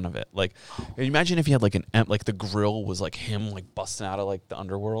the front of it. Like imagine if he had like like the grill was like him like busting out of like the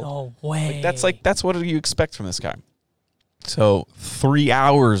underworld. No way. That's what you expect from this guy. So 3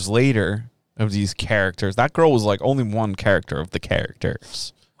 hours later of these characters, that girl was like only one character of the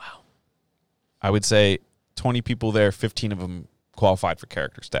characters. Wow. I would say 20 people there, 15 of them qualified for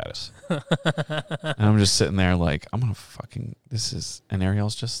character status. And I'm just sitting there like, I'm gonna fucking and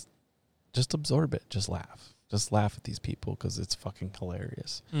Ariel's just absorb it, just laugh at these people because it's fucking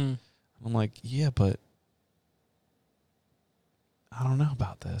hilarious. I'm like, yeah, but I don't know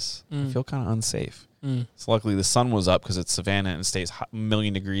about this. I feel kind of unsafe. So luckily the sun was up because it's Savannah and it stays a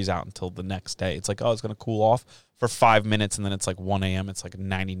million degrees out until the next day. It's like, oh, it's gonna cool off for 5 minutes and then it's like 1 a.m. It's like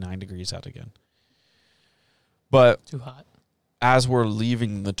 99 degrees out again. But too hot. As we're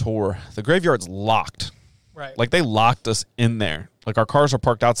leaving the tour, the graveyard's locked. Right. Like they locked us in there. Like our cars are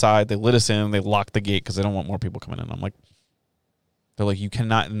parked outside. They let us in. They locked the gate because they don't want more people coming in. I'm like, they're like, you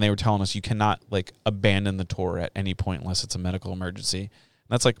cannot. And they were telling us you cannot like abandon the tour at any point unless it's a medical emergency. And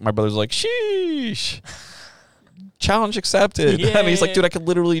that's like, my brother's like, sheesh. Challenge accepted. Yeah. And he's like, dude, I could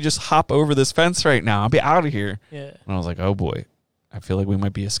literally just hop over this fence right now. I'll be out of here. Yeah. And I was like, oh boy, I feel like we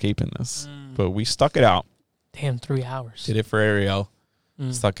might be escaping this. But we stuck it out. Damn, 3 hours. Did it for Ariel.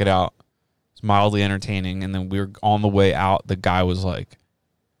 Stuck it out. It's mildly entertaining. And then we were on the way out. The guy was like,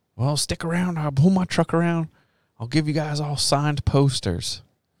 well, stick around. I'll pull my truck around. I'll give you guys all signed posters.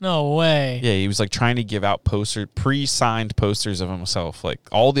 No way. Yeah, he was like trying to give out pre-signed posters of himself. Like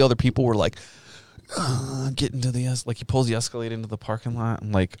all the other people were like, getting to like he pulls the Escalade into the parking lot.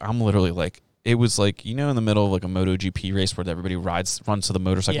 And like, I'm literally like, it was like, you know, in the middle of like a MotoGP race where everybody runs to the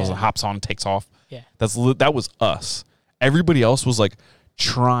motorcycles and hops on and takes off. Yeah. That was us. Everybody else was like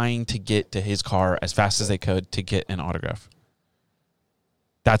trying to get to his car as fast as they could to get an autograph.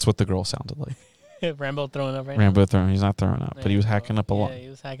 That's what the girl sounded like. Rambo throwing up right Rambo throwing. He's not throwing up, but he was hacking up a lot. Yeah, he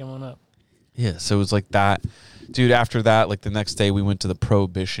was hacking one up. Yeah, so it was like that. Dude, after that, like the next day we went to the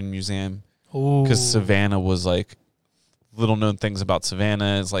Prohibition Museum. Because Savannah was like, little known things about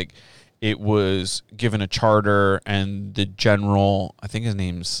Savannah is like, it was given a charter, and the general, I think his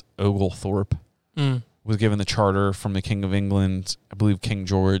name's Oglethorpe, was given the charter from the King of England. I believe King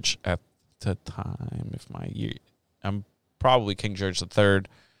George at the time, I'm probably King George III,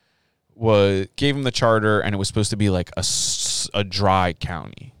 gave him the charter, and it was supposed to be like a dry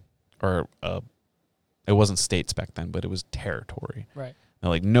county, or it wasn't states back then, but it was territory. Right. They're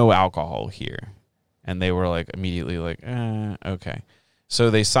like, no alcohol here. And they were like immediately like, okay.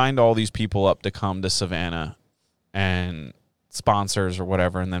 So they signed all these people up to come to Savannah and sponsors or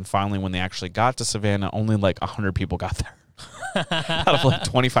whatever. And then finally, when they actually got to Savannah, only like 100 people got there out of like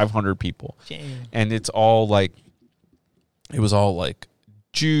 2,500 people. Damn. And it was all like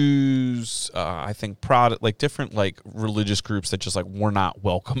Jews, I think like different like religious groups that just like were not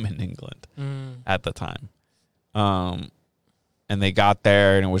welcome in England at the time. And they got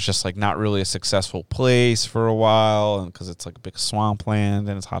there, and it was just like not really a successful place for a while, and because it's like a big swampland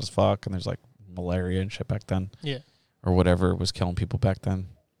and it's hot as fuck, and there's like malaria and shit back then, or whatever was killing people back then.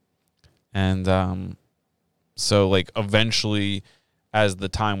 And so like eventually, as the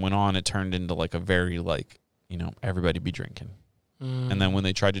time went on, it turned into like a very like, you know, everybody be drinking. And then when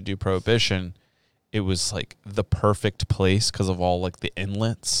they tried to do Prohibition, it was like the perfect place because of all like the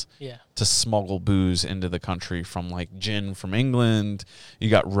inlets to smuggle booze into the country, from like gin from England. You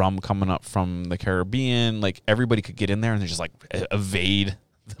got rum coming up from the Caribbean. Like everybody could get in there and they just like evade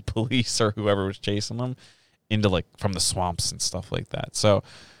the police or whoever was chasing them into like from the swamps and stuff like that. So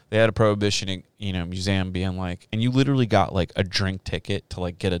they had a Prohibition, you know, museum being like, and you literally got like a drink ticket to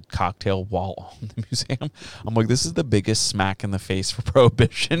like get a cocktail while on the museum. I'm like, this is the biggest smack in the face for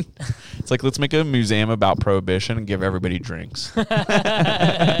Prohibition. It's like, let's make a museum about Prohibition and give everybody drinks.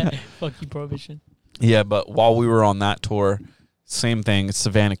 Fuck you, Prohibition. Yeah, but while we were on that tour, same thing. It's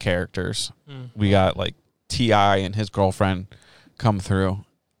Savannah characters. We got like T.I. and his girlfriend come through,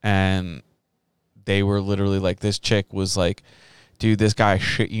 and they were literally like, this chick was like, dude, this guy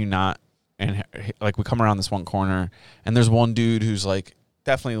shit you not. And like we come around this one corner, and there's one dude who's like,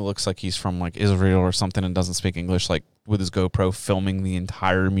 definitely looks like he's from like Israel or something and doesn't speak English, like with his GoPro filming the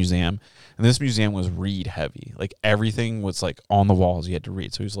entire museum. And this museum was read heavy. Like everything was like on the walls you had to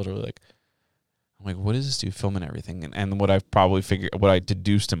read. So he was literally like, I'm like, what is this dude filming everything? And what I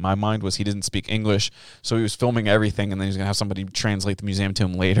deduced in my mind was he didn't speak English. So he was filming everything, and then he's going to have somebody translate the museum to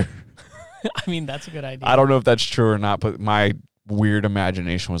him later. I mean, that's a good idea. I don't know if that's true or not, but my weird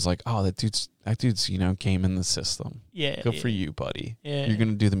imagination was like, oh, that dude's came in the system. Yeah. Good for you, buddy. Yeah. You're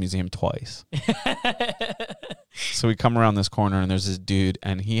gonna do the museum twice. So we come around this corner, and there's this dude,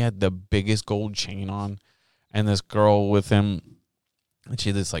 and he had the biggest gold chain on, and this girl with him, and she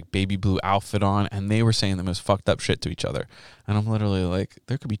had this like baby blue outfit on, and they were saying the most fucked up shit to each other. And I'm literally like,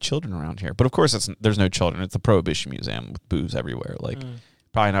 there could be children around here, but of course there's no children. It's a Prohibition museum with booze everywhere. Like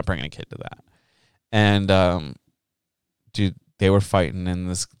probably not bringing a kid to that. And dude, they were fighting, and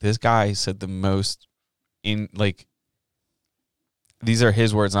this guy said the most these are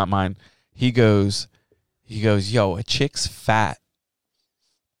his words, not mine. He goes, yo, a chick's fat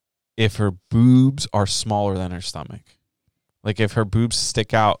if her boobs are smaller than her stomach. Like if her boobs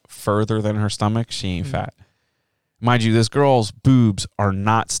stick out further than her stomach, she ain't fat. Mind you, this girl's boobs are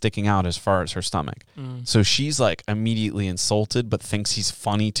not sticking out as far as her stomach. So she's like immediately insulted, but thinks he's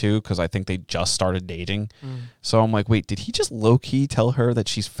funny too, because I think they just started dating. So I'm like, wait, did he just low-key tell her that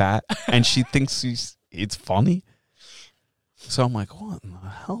she's fat and she thinks it's funny? So I'm like, what in the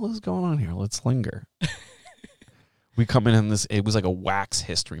hell is going on here? Let's linger. We come in this, it was like a wax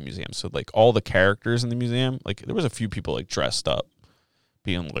history museum. So like all the characters in the museum, like there was a few people like dressed up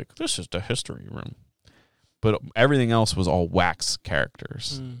being like, this is the history room. But everything else was all wax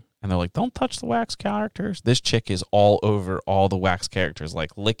characters. And they're like, don't touch the wax characters. This chick is all over all the wax characters,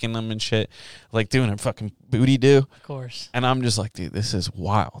 like licking them and shit, like doing a fucking booty do. Of course. And I'm just like, dude, this is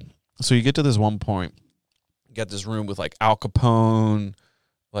wild. So you get to this one point, you got this room with like Al Capone,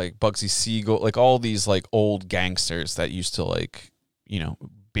 like Bugsy Siegel, like all these like old gangsters that used to like, you know,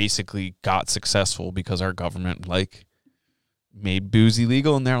 basically got successful because our government like made booze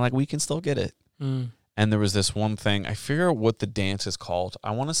illegal, and they're like, we can still get it. And there was this one thing, I figure out what the dance is called.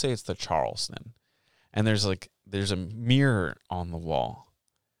 I want to say it's the Charleston. And there's a mirror on the wall.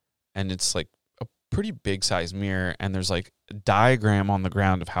 And it's like a pretty big size mirror. And there's like a diagram on the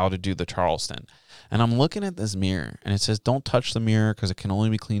ground of how to do the Charleston. And I'm looking at this mirror, and it says, don't touch the mirror because it can only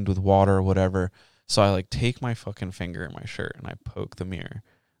be cleaned with water or whatever. So I like take my fucking finger in my shirt and I poke the mirror.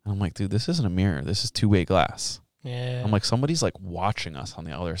 And I'm like, dude, this isn't a mirror. This is two-way glass. Yeah. I'm like, somebody's like watching us on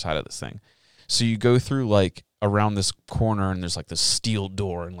the other side of this thing. So you go through like around this corner, and there's like this steel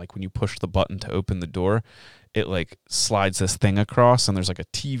door, and like when you push the button to open the door, it like slides this thing across, and there's like a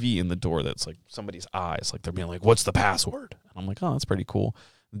TV in the door that's like somebody's eyes, like they're being like, what's the password? And I'm like, oh, that's pretty cool.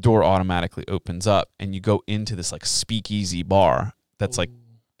 The door automatically opens up, and you go into this like speakeasy bar that's like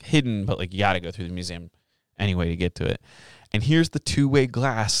hidden, but like you got to go through the museum anyway to get to it. And here's the two-way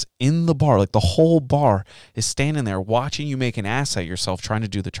glass in the bar, like the whole bar is standing there watching you make an ass at yourself trying to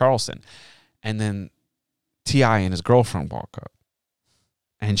do the Charleston. And then T.I. and his girlfriend walk up,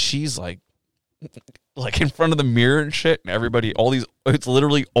 and she's like in front of the mirror and shit, and everybody, it's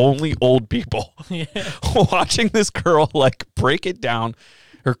literally only old people watching this girl like break it down.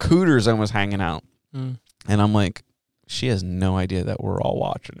 Her cooter's almost hanging out. And I'm like, she has no idea that we're all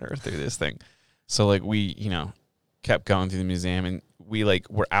watching her through this thing. So like we, you know, kept going through the museum, and we like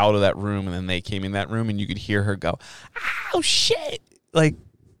were out of that room, and then they came in that room, and you could hear her go, oh shit, like,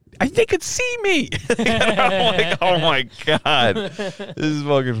 I think it's see me. And I'm like, oh my God, this is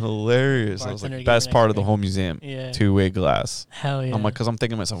fucking hilarious. I was like, best part of the whole museum, two-way glass. Hell yeah. I'm like, because I'm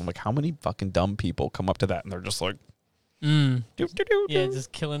thinking to myself, I'm like, how many fucking dumb people come up to that and they're just like, yeah,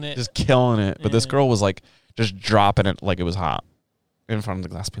 just killing it. Just killing it. But this girl was like, just dropping it like it was hot in front of the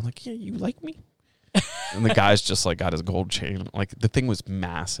glass, being like, yeah, you like me? And the guy's just like got his gold chain. Like the thing was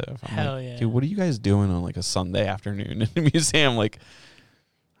massive. I'm Hell like, yeah. dude, what are you guys doing on like a Sunday afternoon in the museum? Like,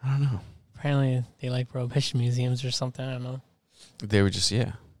 I don't know. Apparently they like Prohibition museums or something. I don't know. They were just,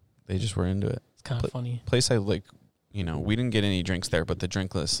 they just were into it. It's kind of funny. Place I like, you know, we didn't get any drinks there, but the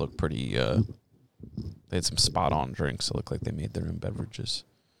drink list looked pretty, they had some spot on drinks. It looked like they made their own beverages.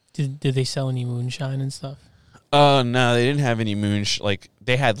 Did they sell any moonshine and stuff? No, they didn't have any like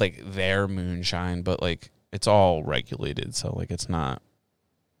they had like their moonshine, but like it's all regulated. So like it's not,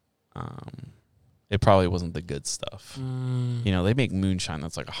 it probably wasn't the good stuff. You know, they make moonshine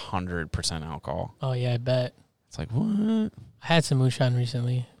that's like 100% alcohol. Oh, yeah, I bet. It's like, what? I had some moonshine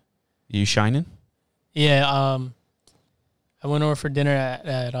recently. You shining? Yeah, I went over for dinner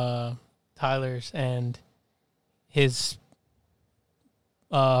at Tyler's, and his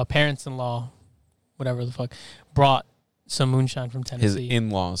parents-in-law, whatever the fuck, brought some moonshine from Tennessee. His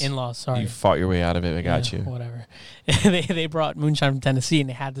in-laws. In-laws, sorry. You fought your way out of it. I got you. Whatever. they brought moonshine from Tennessee, and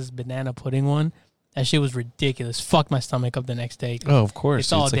they had this banana pudding one. That shit was ridiculous. Fucked my stomach up the next day. Oh, of course.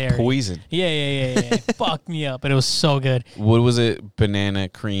 It's all like dairy. poison. Yeah. Fucked me up, but it was so good. What was it? Banana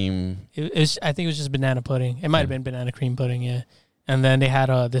cream. It was, I think it was just banana pudding. It might have been banana cream pudding, yeah. And then they had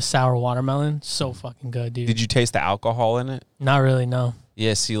this sour watermelon. So fucking good, dude. Did you taste the alcohol in it? Not really, no.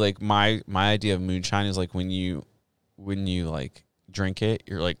 Yeah, see, like my idea of moonshine is like when you like drink it,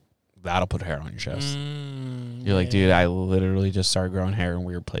 you're like, that'll put hair on your chest. You're like, dude, I literally just started growing hair in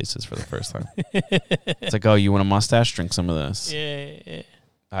weird places for the first time. It's like, oh, you want a mustache? Drink some of this. Yeah.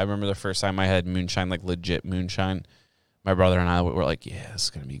 I remember the first time I had moonshine, like legit moonshine. My brother and I were like, yeah, this is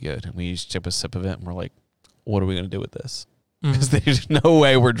going to be good. And we each took a sip of it, and we're like, what are we going to do with this? Because there's no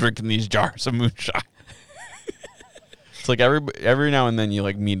way we're drinking these jars of moonshine. It's like every now and then you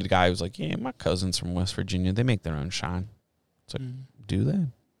like meet a guy who's like, yeah, my cousin's from West Virginia. They make their own shine. It's like, do they?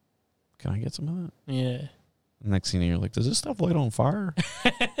 Can I get some of that? Yeah. Next thing you're like, does this stuff light on fire?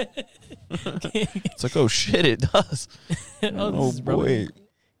 It's like, oh shit, it does. Oh boy.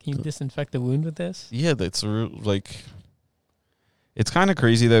 Can you disinfect the wound with this? Yeah, that's like, it's kind of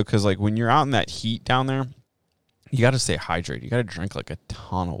crazy though, because like when you're out in that heat down there, you got to stay hydrated. You got to drink like a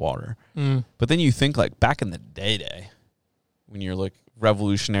ton of water. But then you think like back in the day, when you're like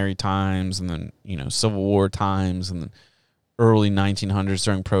revolutionary times and then, you know, Civil War times and then early 1900s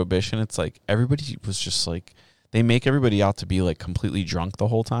during Prohibition, it's like everybody was just like, they make everybody out to be like completely drunk the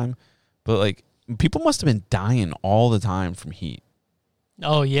whole time. But like people must have been dying all the time from heat.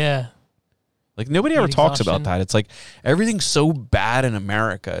 Oh, yeah. Like nobody ever talks about that. It's like everything's so bad in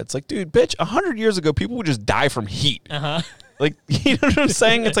America. It's like, dude, bitch, 100 years ago, people would just die from heat. Like, you know what I'm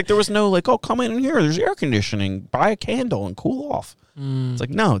saying? It's like there was no like, oh, come in here. There's air conditioning. Buy a candle and cool off. It's like,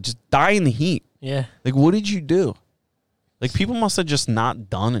 no, just die in the heat. Yeah. Like, what did you do? Like, people must have just not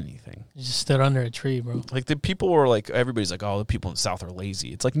done anything. You just stood under a tree, bro. Like, the people were like, everybody's like, oh, the people in the South are lazy.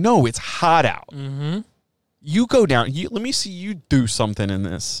 It's like, no, it's hot out. You go down. Let me see you do something in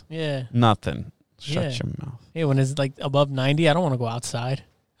this. Yeah. Nothing. Shut your mouth. Yeah, when it's like above 90, I don't want to go outside.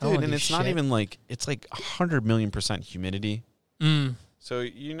 Dude, and it's not even like, it's like 100 million% humidity. So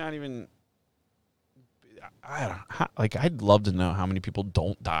you're not even, I don't, like, I'd love to know how many people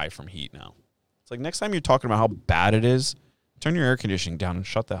don't die from heat now. It's like next time you're talking about how bad it is, turn your air conditioning down and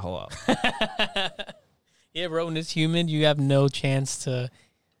shut the hell up. Yeah, bro, when it's humid, you have no chance to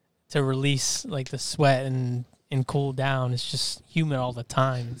release like the sweat and cool down. It's just humid all the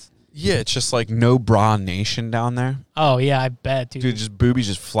time. Yeah, it's just like no bra nation down there. Oh, yeah, I bet, dude. Dude, just boobies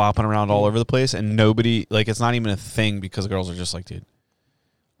just flopping around all over the place, and nobody, like, it's not even a thing because girls are just like, dude,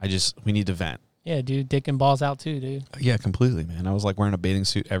 we need to vent. Yeah, dude, dick and balls out too, dude. Yeah, completely, man. I was like wearing a bathing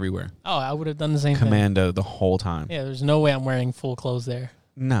suit everywhere. Oh, I would have done the same Commando the whole time. Yeah, there's no way I'm wearing full clothes there.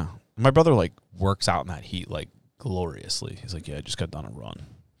 No. My brother, like, works out in that heat, like, gloriously. He's like, yeah, I just got done a run.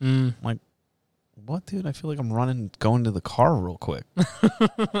 I'm like, what, dude? I feel like I'm going to the car real quick.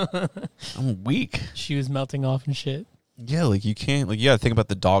 I'm weak. Shoes melting off and shit. Yeah, like you can't, like you gotta think about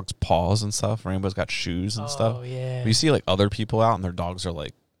the dog's paws and stuff. Rainbow's got shoes and stuff. Oh, yeah. But you see like other people out and their dogs are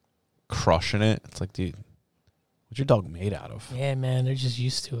like crushing it. It's like, dude, what's your dog made out of? Yeah, man, they're just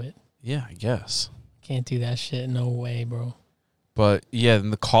used to it. Yeah, I guess. Can't do that shit. No way, bro. But yeah, then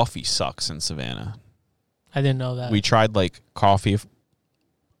the coffee sucks in Savannah. I didn't know that. We tried like coffee.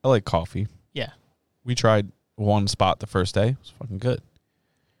 I like coffee. Yeah. We tried one spot the first day. It was fucking good.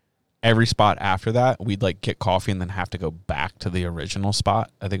 Every spot after that, we'd like get coffee and then have to go back to the original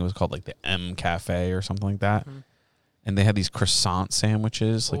spot. I think it was called like the M Cafe or something like that. And they had these croissant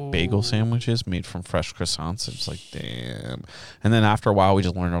sandwiches, like bagel sandwiches made from fresh croissants. It's like, damn. And then after a while, we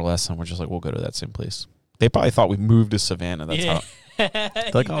just learned our lesson. We're just like, we'll go to that same place. They probably thought we moved to Savannah. That's how.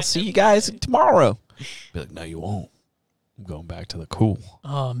 They're like, I'll see you guys tomorrow. Be like, no, you won't. I'm going back to the cool.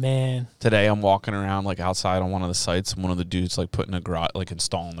 Oh, man. Today I'm walking around like outside on one of the sites, and one of the dudes like putting a garage, like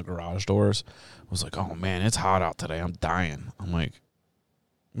installing the garage doors. I was like, oh man, it's hot out today. I'm dying. I'm like,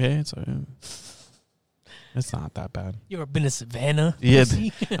 yeah, it's not that bad. You ever been to Savannah? Yeah.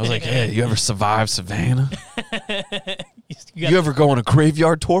 I was like, yeah, you ever survive Savannah? You ever go on a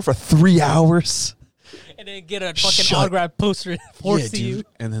graveyard tour for 3 hours? And then get a fucking autograph poster forced to you.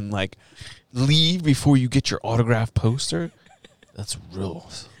 And then like leave before you get your autograph poster? That's real.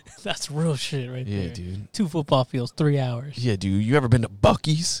 That's real shit right there. Yeah, dude. 2 football fields, 3 hours. Yeah, dude. You ever been to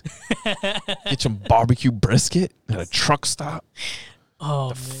Buc-ee's? Get some barbecue brisket at a truck stop? Oh,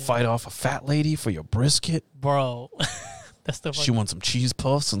 to fight off a fat lady for your brisket. bro. That's the She wants some cheese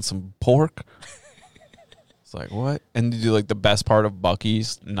puffs and some pork. It's like, what? And you do like the best part of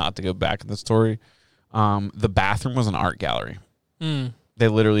Buc-ee's, not to go back in the story. The bathroom was an art gallery. They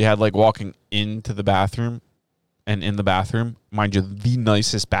literally had like walking into the bathroom and in the bathroom, mind you, the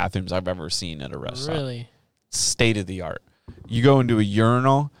nicest bathrooms I've ever seen at a restaurant. Really? State of the art. You go into a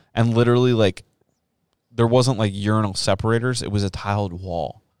urinal and literally like there wasn't like urinal separators. It was a tiled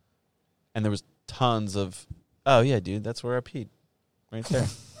wall. And there was tons of, oh yeah, dude, that's where I peed. Right there.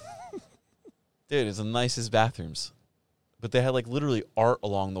 Dude, it's the nicest bathrooms. But they had like literally art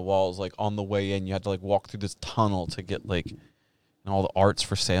along the walls, like on the way in. You had to like walk through this tunnel to get like and all the art's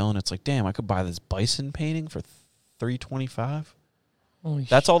for sale. And it's like, damn, I could buy this bison painting for $325.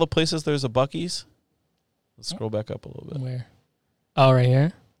 That's all the places there's a Buc-ee's. Let's scroll back up a little bit. Where? Oh, right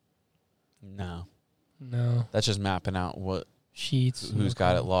here? No. That's just mapping out what Sheets. who's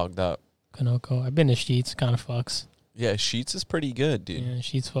got it logged up. Kanoko. I've been to Sheets. Kind of fucks. Yeah, Sheets is pretty good, dude. Yeah,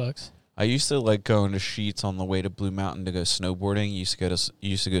 Sheets fucks. I used to like going to Sheets on the way to Blue Mountain to go snowboarding. We used to go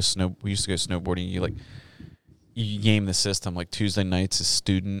snowboarding. You game the system. Like Tuesday nights is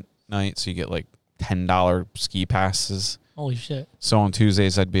student night, so you get like $10 ski passes. Holy shit. So on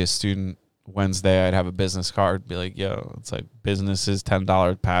Tuesdays I'd be a student. Wednesday I'd have a business card. Be like, yo, it's like businesses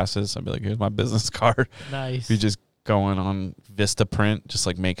 $10 passes. I'd be like, here's my business card. Nice. We just going on Vistaprint, just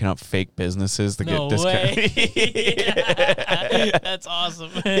like making up fake businesses to get discount. That's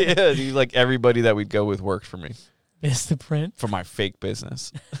awesome. Yeah, dude, like everybody that we'd go with worked for me. Vistaprint For my fake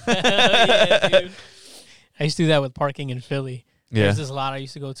business. yeah, dude. I used to do that with parking in Philly. Yeah. There's this lot I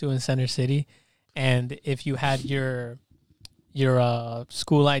used to go to in Center City, and if you had your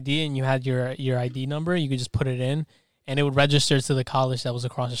school ID and you had your ID number, you could just put it in, and it would register to the college that was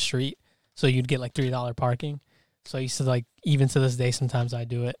across the street. So you'd get like $3 parking. So I used to like, even to this day, sometimes I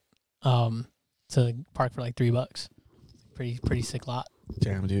do it to park for like $3. Pretty sick lot.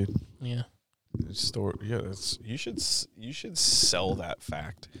 Damn, dude. Yeah. You should sell that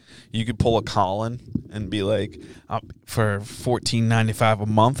fact. You could pull a Colin and be like, for $14.95 a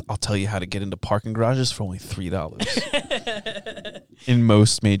month, I'll tell you how to get into parking garages for only $3. In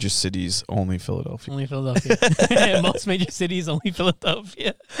most major cities, only Philadelphia. Only Philadelphia. Most major cities, only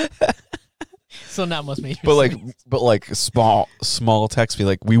Philadelphia. So not most major cities. But like small text be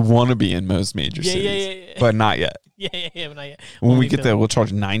like, we want to be in most major cities. Yeah. But not yet. Yeah, but not yet. When Only we get there, we'll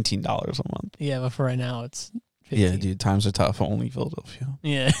charge $19 a month. Yeah, but for right now, it's 15. Yeah, dude, times are tough. Only Philadelphia.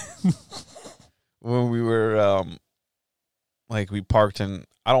 Yeah. When we were, we parked in,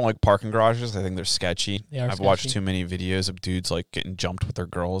 I don't like parking garages. I think they're sketchy. I've watched too many videos of dudes like getting jumped with their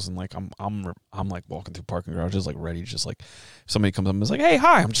girls, and like I'm like walking through parking garages like ready, just like if somebody comes up and is like, hey,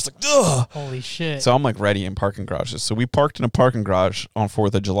 hi. I'm just like, ugh. Holy shit. So I'm like ready in parking garages. So we parked in a parking garage on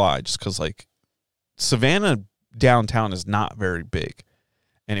 4th of July just because like Savannah downtown is not very big,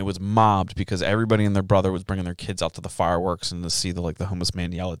 and it was mobbed because everybody and their brother was bringing their kids out to the fireworks and to see the homeless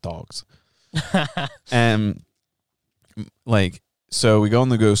man yell at dogs. And like, so we go on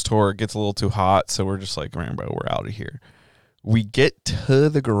the ghost tour. It gets a little too hot, so we're just like, Rambo, we're out of here. We get to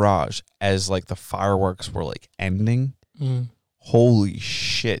the garage as like the fireworks were like ending. Holy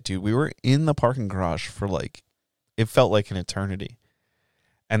shit, dude. We were in the parking garage for like, it felt like an eternity.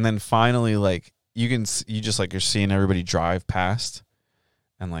 And then finally, like, you're seeing everybody drive past,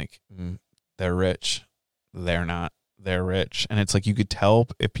 and like, they're rich. They're not. They're rich. And it's like, you could tell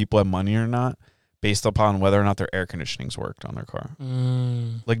if people have money or not based upon whether or not their air conditioning's worked on their car.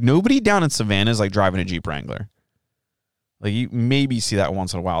 Like, nobody down in Savannah is like driving a Jeep Wrangler. Like, you maybe see that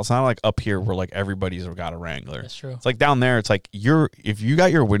once in a while. It's not like up here where like everybody's got a Wrangler. That's true. It's like down there, it's like if you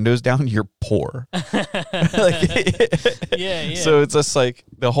got your windows down, you're poor. Yeah. So it's just like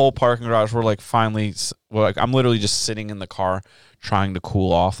the whole parking garage. We're like finally, I'm literally just sitting in the car trying to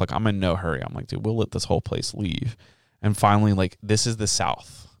cool off. Like, I'm in no hurry. I'm like, dude, we'll let this whole place leave. And finally, like, this is the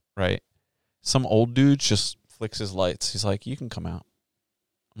South, right? Some old dude just flicks his lights. He's like, you can come out.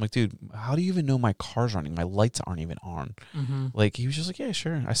 I'm like, dude, how do you even know my car's running? My lights aren't even on. Like, he was just like, yeah,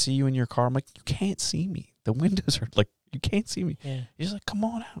 sure. I see you in your car. I'm like, you can't see me. The windows are like, you can't see me. Yeah. He's like, come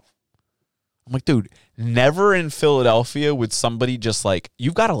on out. I'm like, dude, never in Philadelphia would somebody just like,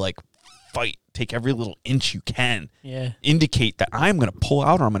 you've got to like fight, take every little inch you can. Yeah. Indicate that I'm going to pull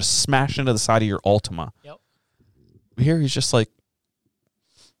out or I'm going to smash into the side of your Altima. Yep. Here he's just like,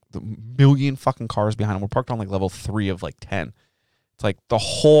 the million fucking cars behind him. We're parked on like level 3 of like 10. It's like the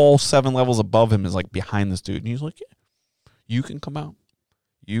whole 7 levels above him is like behind this dude. And he's like, yeah, you can come out.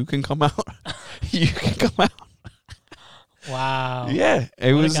 You can come out. You can come out. Wow. Yeah.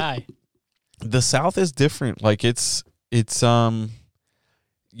 It What was a guy. The South is different. Like it's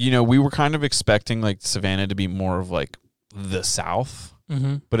we were kind of expecting like Savannah to be more of like the South,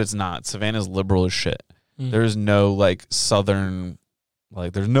 Mm-hmm. but it's not. Savannah's liberal as shit. Mm. There's no like Southern,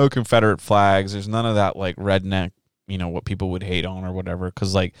 like there's no Confederate flags. There's none of that like redneck, what people would hate on or whatever.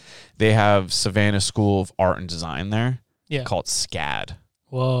 Because like they have Savannah School of Art and Design there. Yeah. Called SCAD.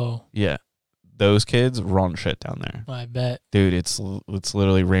 Whoa. Yeah. Those kids run shit down there. I bet. Dude, it's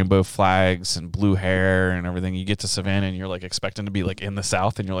literally rainbow flags and blue hair and everything. You get to Savannah and you're like expecting to be like in the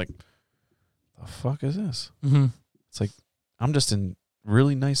South and you're like, the fuck is this? Mm-hmm. It's like, I'm just in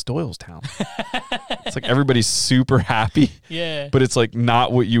really nice Doylestown. It's like everybody's super happy. Yeah. But it's like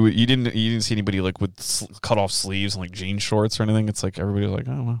not what you didn't see anybody like with cut off sleeves and like jean shorts or anything. It's like everybody was like,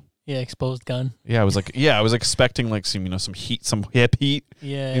 I don't know. Yeah, exposed gun. Yeah, I was expecting like some heat, some hip heat.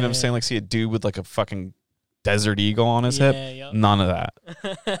 Yeah. You know what I'm saying? Like see a dude with like a fucking Desert Eagle on his hip. Yep. None of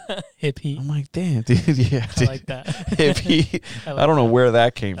that. Hip heat. I'm like, damn, dude. Yeah, I like that. hip heat. I don't know where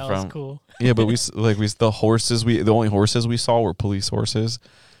that came That from. was cool. Yeah, but the only horses we saw were police horses.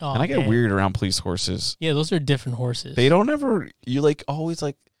 Oh, And I get man. weird around police horses. Yeah, those are different horses. They don't ever, you like always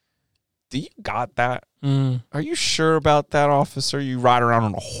like, do you got that? Mm, Are you sure about that, officer? You ride around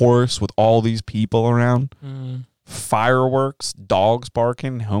on a horse with all these people around, fireworks, dogs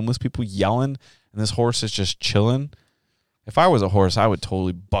barking, homeless people yelling, and this horse is just chilling. If I was a horse, I would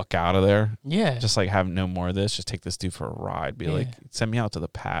totally buck out of there. Yeah. Just like have no more of this. Just take this dude for a ride. Be Yeah. like, send me out to the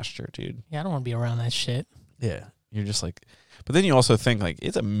pasture, dude. Yeah, I don't want to be around that shit. Yeah. You're just like, but then you also think like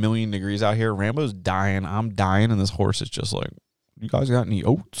it's 1,000,000 degrees out here. Rambo's dying. I'm dying. And this horse is just like, you guys got any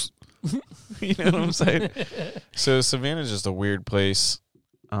oats? You know what I'm saying? So Savannah's just a weird place.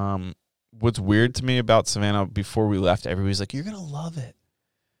 What's weird to me about Savannah, before we left, everybody's like, you're going to love it.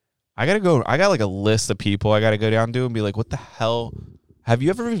 I got like a list of people I got to go down to and be like, what the hell? Have you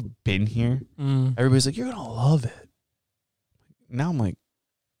ever been here? Mm. Everybody's like, you're going to love it. Now I'm like,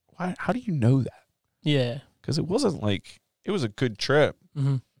 why? How do you know that? Yeah. Because it wasn't like, it was a good trip,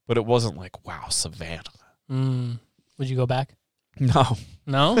 Mm-hmm. but it wasn't like, wow, Savannah. Mm. Would you go back? No.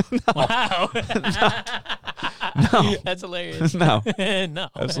 No? Wow. No. That's hilarious. No. No.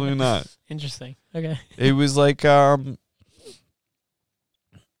 Absolutely not. Interesting. Okay. It was like,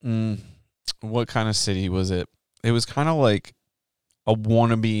 what kind of city was it? It was kind of like a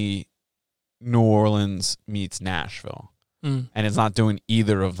wannabe New Orleans meets Nashville. Mm. And it's not doing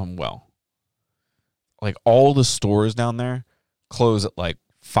either of them well. Like all the stores down there close at like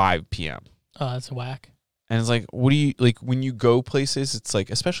 5 p.m. Oh, that's whack. And it's like, what do you, like when you go places, it's like,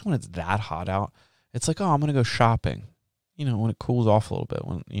 especially when it's that hot out, it's like, oh, I'm going to go shopping. When it cools off a little bit,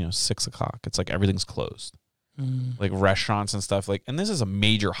 when, 6 o'clock, it's like everything's closed. Mm. Like restaurants and stuff. Like, and this is a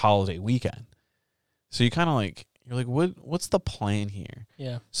major holiday weekend. So you kind of like, you're like, what's the plan here?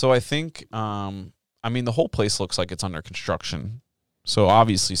 Yeah. So I think, the whole place looks like it's under construction. So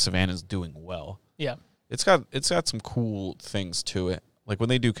obviously Savannah's doing well. Yeah. It's got some cool things to it. Like when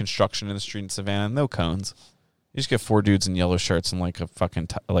they do construction in the street in Savannah, no cones. You just get 4 dudes in yellow shirts and like a fucking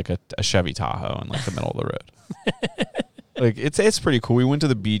a Chevy Tahoe in like the middle of the road. Like it's pretty cool. We went to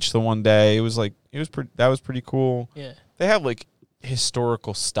the beach the one day. That was pretty cool. Yeah. They have like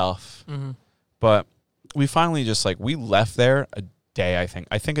historical stuff, Mm-hmm. but we finally just like we left there a day. I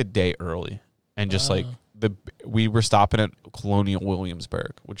think a day early, and just like we were stopping at Colonial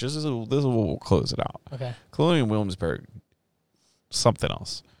Williamsburg, which this is what we'll close it out. Okay. Colonial Williamsburg, something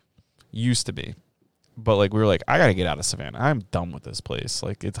else, used to be, but like we were like, I gotta get out of Savannah. I'm done with this place.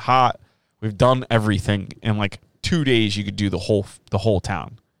 Like it's hot. We've done everything in like 2 days. You could do the whole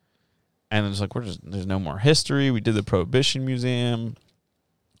town, and it's like there's no more history. We did the Prohibition Museum,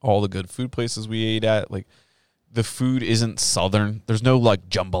 all the good food places we ate at. Like the food isn't Southern. There's no like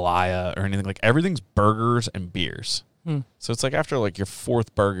jambalaya or anything. Like everything's burgers and beers. So it's like after like your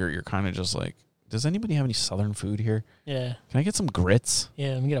 4th burger, you're kind of just like, does anybody have any Southern food here? Yeah. Can I get some grits?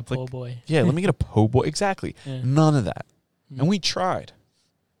 Yeah. Let me get a po' Like, boy. Yeah, let me get a po' boy. Exactly. Yeah. None of that. And we tried.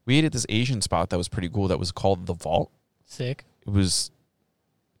 We ate at this Asian spot that was pretty cool that was called The Vault. Sick. It was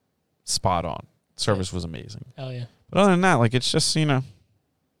spot on. Service was amazing. Hell yeah. But other than that, like it's just, it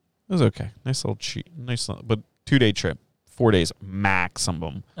was okay. Nice little cheat. But 2-day trip. 4 days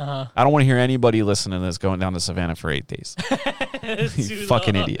maximum. Uh-huh. I don't want to hear anybody listening to this going down to Savannah for 8 days. You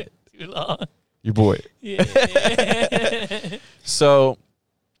fucking idiot. Too long. Your boy. Yeah. So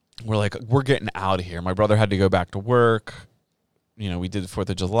we're like, we're getting out of here. My brother had to go back to work. We did the 4th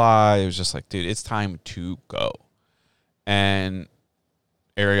of July. It was just like, dude, it's time to go. And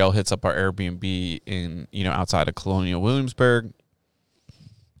Ariel hits up our Airbnb in, outside of Colonial Williamsburg.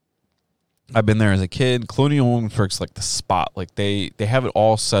 I've been there as a kid. Colonial Williamsburg's like the spot. Like they have it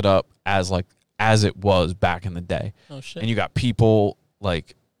all set up as it was back in the day. Oh shit. And you got people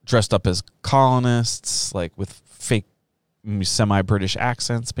like dressed up as colonists, like with fake semi-British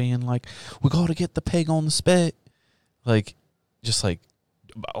accents, being like, we got to get the pig on the spit. Like, just like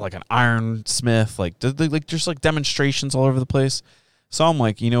an ironsmith, like just like demonstrations all over the place. So I'm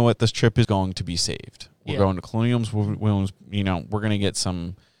like, you know what? This trip is going to be saved. We're going to Colonial Williams. You know, we're going to get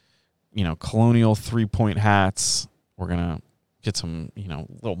some, you know, colonial 3-point hats. We're going to get some, you know,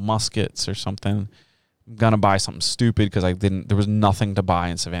 little muskets or something. I'm going to buy something stupid because there was nothing to buy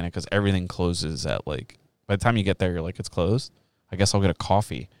in Savannah because everything closes at like, by the time you get there, you're like, it's closed. I guess I'll get a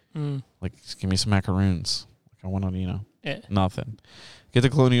coffee. Like, just give me some macaroons. Like, I want to, you know, nothing. Get to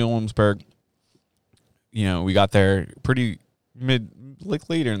Colonial Williamsburg. You know, we got there pretty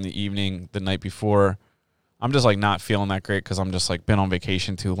later in the evening, the night before. I'm just like not feeling that great because I'm just like been on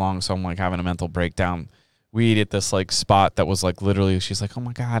vacation too long. So I'm like having a mental breakdown. We ate at this like spot that was like literally, she's like, oh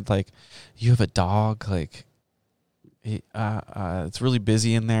my God, like you have a dog. Like, it's really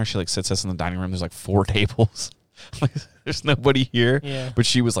busy in there. She like sits us in the dining room. There's like 4 tables. Like there's nobody here. Yeah. But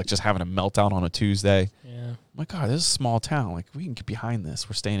she was like just having a meltdown on a Tuesday. Yeah. I'm like, God, this is a small town. Like we can get behind this.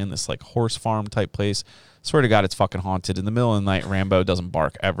 We're staying in this like horse farm type place. Swear to God, it's fucking haunted. In the middle of the night, Rambo doesn't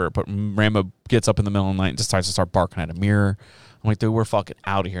bark ever. But Rambo gets up in the middle of the night and decides to start barking at a mirror. I'm like, dude, we're fucking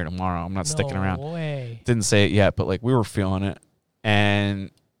out of here tomorrow. I'm not sticking around. No way. Didn't say it yet, but like we were feeling it.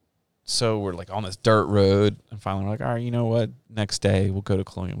 And so we're like on this dirt road. And finally we're like, all right, you know what? Next day we'll go to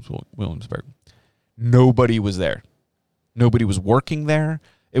Colonial Williamsburg. Nobody was there. Nobody was working there.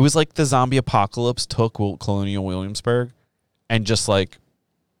 It was like the zombie apocalypse took Colonial Williamsburg and just like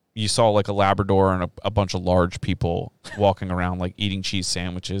you saw like a Labrador and a bunch of large people walking around like eating cheese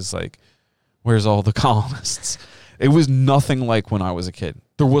sandwiches. Like, where's all the colonists? It was nothing like when I was a kid.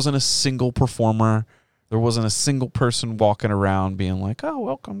 There wasn't a single performer. There wasn't a single person walking around being like, oh,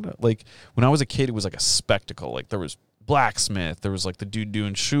 welcome to, like, when I was a kid, it was like a spectacle. Like there was blacksmith. There was like the dude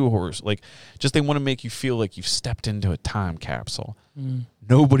doing shoe horse. Like just they want to make you feel like you've stepped into a time capsule.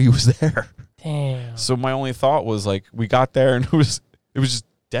 Nobody was there. Damn. So my only thought was like we got there and it was just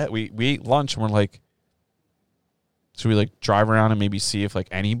dead. We ate lunch and we're like, should we like drive around and maybe see if like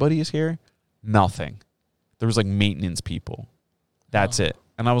anybody is here? Nothing. There was like maintenance people. That's it.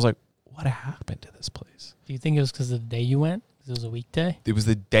 And I was like, what happened to this place? Do you think it was because of the day you went? Because it was a weekday? It was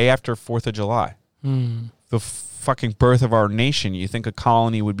the day after 4th of July. The fucking birth of our nation. You think a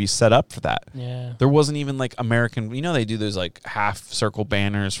colony would be set up for that? Yeah. There wasn't even like American, you know, they do those like half circle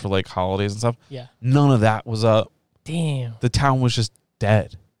banners for like holidays and stuff. Yeah. None of that was up. Damn. The town was just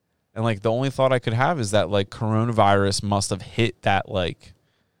dead. And like the only thought I could have is that like coronavirus must have hit that like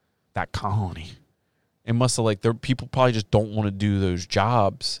that colony. It must have like people probably just don't want to do those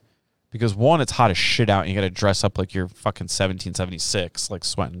jobs because one, it's hot as shit out and you got to dress up like you're fucking 1776, like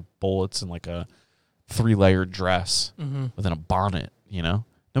sweating bullets and like a 3-layer dress within a bonnet, you know?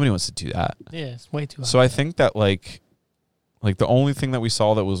 Nobody wants to do that. Yeah, it's way too hot. So I think that like the only thing that we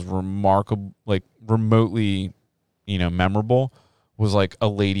saw that was remarkable, like remotely, you know, memorable was like a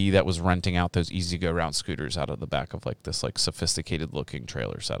lady that was renting out those easy go round scooters out of the back of like this like sophisticated looking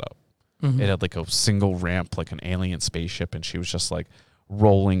trailer setup. It had like a single ramp, like an alien spaceship, and she was just like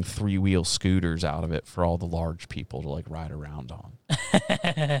rolling 3-wheel scooters out of it for all the large people to like ride around on.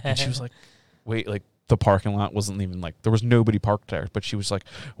 And she was like, wait, like the parking lot wasn't even like, there was nobody parked there, but she was like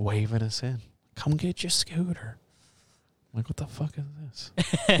waving us in. Come get your scooter. I'm like, what the fuck is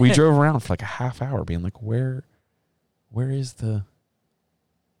this? We drove around for like a half hour being like, where is it?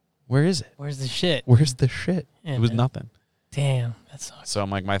 Where's the shit? Where's the shit? Yeah, it was nothing. Damn, that sucks. So I'm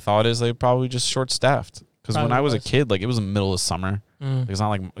like, my thought is they probably just short-staffed. Because when I was a kid, like it was the middle of summer. Like, it's not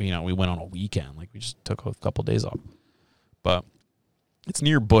like, you know, we went on a weekend. Like we just took a couple days off. But it's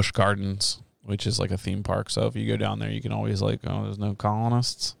near Busch Gardens, which is like a theme park. So if you go down there, you can always like, oh, there's no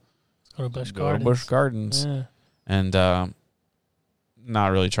colonists. Let's go to Busch Gardens. Busch Gardens. Yeah. And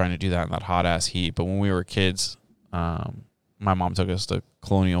not really trying to do that in that hot-ass heat. But when we were kids, my mom took us to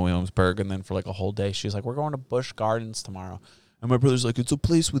Colonial Williamsburg, and then for like a whole day, she's like, we're going to Busch Gardens tomorrow. And my brother's like, it's a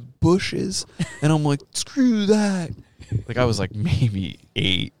place with bushes. And I'm like, screw that. Like, I was like maybe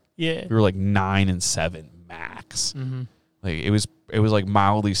 8. Yeah. We were like 9 and 7 max. Like, it was like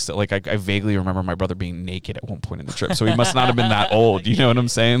mildly still. Like, I vaguely remember my brother being naked at one point in the trip. So he must not have been that old. You know what I'm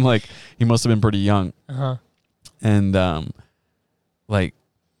saying? Like, he must have been pretty young. And, like,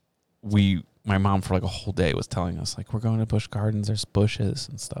 my mom for like a whole day was telling us like, we're going to Busch Gardens. There's bushes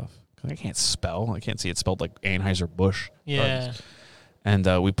and stuff. I can't spell. I can't see it spelled like Anheuser-Busch. Yeah. And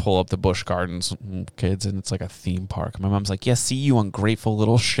we pull up the Busch Gardens kids, and it's like a theme park. My mom's like, "Yeah, see you ungrateful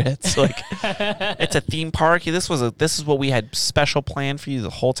little shits. Like, it's a theme park. This is what we had special planned for you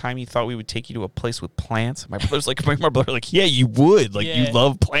the whole time. You thought we would take you to a place with plants." My brother's like, "Yeah, you would. Like, you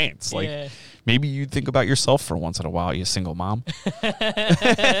love plants. Like, maybe you'd think about yourself for once in a while. You single mom." What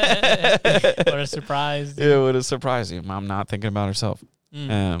a surprise! Dude. Yeah, what a surprise! Your mom not thinking about herself.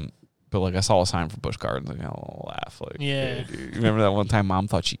 But like I saw a sign for Busch Gardens, like I had a little laugh. Like, yeah, dude. Remember that one time Mom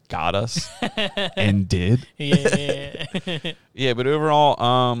thought she got us and did? Yeah. Yeah, but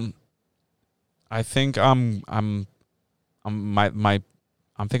overall, I think I'm good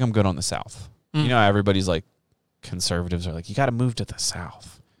on the South. You know, everybody's like, conservatives are like, you got to move to the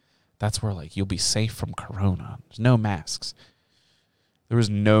South. That's where like you'll be safe from Corona. There's no masks. There was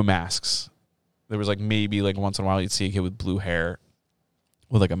no masks. There was like maybe like once in a while you'd see a kid with blue hair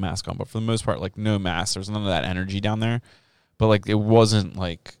with like a mask on, but for the most part, like no mask. There's none of that energy down there. But like it wasn't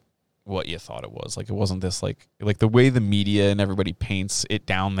like what you thought it was. Like it wasn't this like the way the media and everybody paints it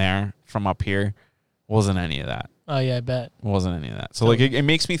down there from up here wasn't any of that. Oh yeah, I bet. Wasn't any of that. So like it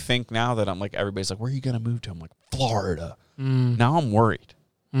makes me think now that I'm like everybody's like, where are you gonna move to? I'm like, Florida. Now I'm worried.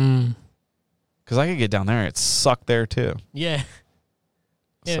 Because I could get down there. It sucked there too. Yeah.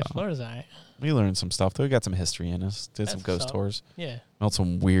 Yeah, So. Florida's all right. We learned some stuff, though. We got some history in us. Did some ghost tours. Yeah. Met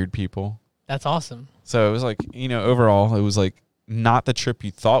some weird people. That's awesome. So it was like, you know, overall, it was like not the trip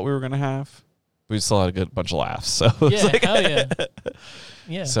you thought we were going to have. But we still had a good bunch of laughs. So it was like, hell yeah.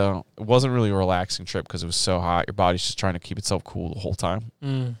 Yeah. So it wasn't really a relaxing trip because it was so hot. Your body's just trying to keep itself cool the whole time.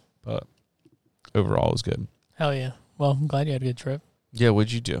 But overall, it was good. Hell yeah. Well, I'm glad you had a good trip. Yeah,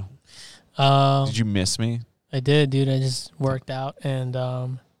 what'd you do? Did you miss me? I did, dude. I just worked out and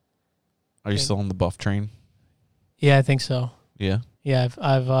Are you still on the buff train? Yeah, I think so. Yeah. Yeah,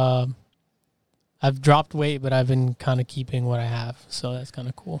 I've dropped weight, but I've been kind of keeping what I have, so that's kind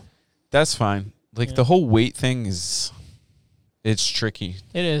of cool. That's fine. Like the whole weight thing it's tricky.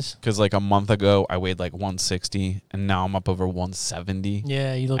 It is. Because like a month ago, I weighed like 160, and now I'm up over 170.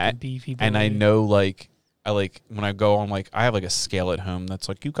 Yeah, you look beefy. And I know like when I go on like I have like a scale at home that's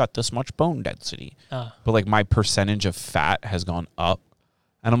like you got this much bone density, but like my percentage of fat has gone up.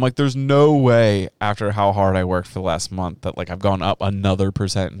 And I'm like, there's no way after how hard I worked for the last month that like I've gone up another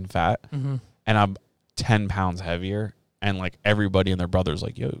percent in fat, and I'm 10 pounds heavier. And like everybody and their brother's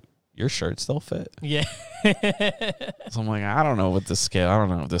like, yo, your shirt still fit. Yeah. So I'm like, I don't know if the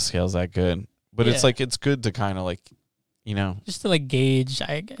scale's that good, but it's like it's good to kind of like, you know, just to like gauge.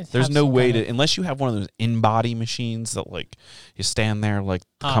 There's no way to unless you have one of those in-body machines that like you stand there like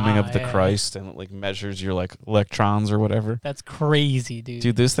coming of the Christ and it like measures your like electrons or whatever. That's crazy, dude.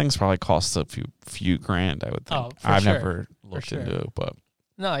 Dude, those things probably cost a few grand, I would think. Oh, I've never looked into it, but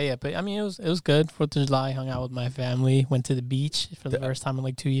no, yeah, but I mean it was good. 4th of July, hung out with my family, went to the beach for the first time in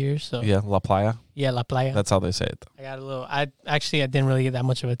like 2 years. So yeah, La Playa. Yeah, La Playa. That's how they say it. Though. I got a little. I didn't really get that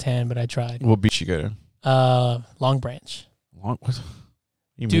much of a tan, but I tried. What beach you go to? Long Branch.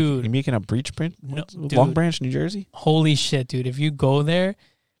 You making a beach print? No, Long Branch, New Jersey? Holy shit, dude. If you go there,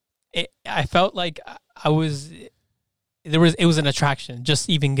 I felt like it was an attraction just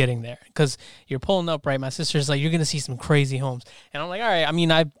even getting there because you're pulling up, right? My sister's like, you're going to see some crazy homes. And I'm like, all right. I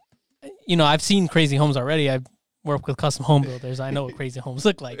mean, I've seen crazy homes already. I've worked with custom home builders. I know what crazy homes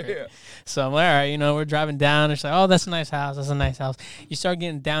look like. Right? Yeah. So I'm like, all right, we're driving down. It's like, oh, that's a nice house. That's a nice house. You start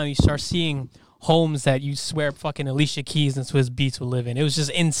getting down. You start seeing homes that you swear fucking Alicia Keys and Swiss Beats would live in. It was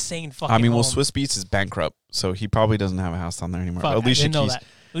just insane fucking homes. Swiss Beats is bankrupt, so he probably doesn't have a house down there anymore. Fuck, Alicia Keys.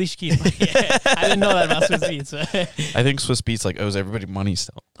 Alicia Keys. Yeah, I didn't know that about Swiss Beats. I think Swiss Beats like owes everybody money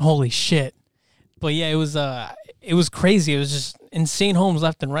still. Holy shit. But yeah, it was crazy. It was just insane homes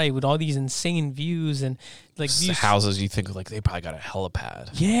left and right with all these insane views and like these houses you think like they probably got a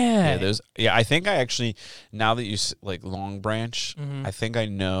helipad. Yeah. I think I actually, now that you like Long Branch, I think I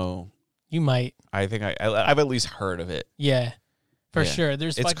know. You might. I think I've at least heard of it. Yeah. For sure.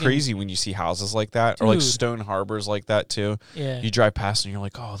 It's crazy when you see houses like that. Dude. Or like Stone Harbor's like that too. Yeah. You drive past and you're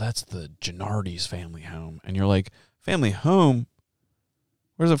like, oh, that's the Gennardi's family home. And you're like, family home?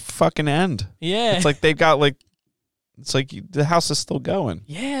 Where's the fucking end? Yeah. It's like they've got like, it's like the house is still going.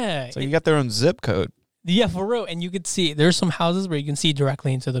 Yeah. So you got their own zip code. Yeah, for real. And you could see, there's some houses where you can see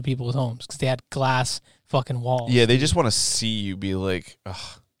directly into the people's homes because they had glass fucking walls. Yeah, they just want to see you be like,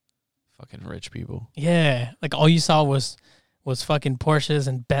 ugh. Fucking rich people. Yeah, like all you saw was fucking Porsches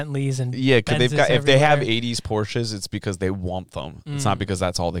and Bentleys and because they've got if they have 80s Porsches, it's because they want them. It's not because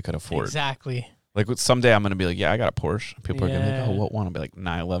that's all they could afford. Exactly. Like someday I'm gonna be like, yeah, I got a Porsche. People are gonna be like, oh, what one? I'll be like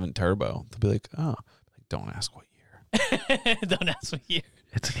 911 Turbo. They'll be like, oh, like, don't ask what year. Don't ask what year.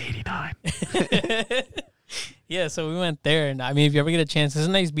 It's an 89. Yeah, so we went there, and I mean, if you ever get a chance, it's a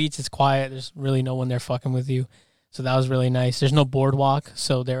nice beach. It's quiet. There's really no one there fucking with you. So that was really nice. There's no boardwalk,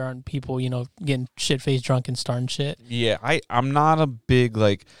 so there aren't people, getting shit-faced drunk and starting shit. Yeah, I'm not a big,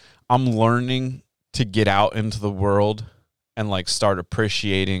 like, I'm learning to get out into the world and, like, start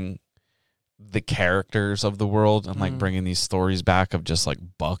appreciating the characters of the world and, like, bringing these stories back of just, like,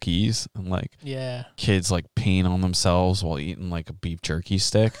 Buc-ee's and, like, kids, like, peeing on themselves while eating, like, a beef jerky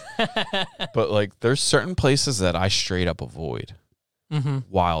stick. But, like, there's certain places that I straight up avoid.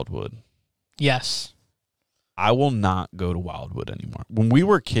 Wildwood. Yes. I will not go to Wildwood anymore. When we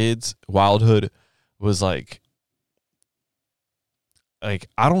were kids, Wildwood was, like, I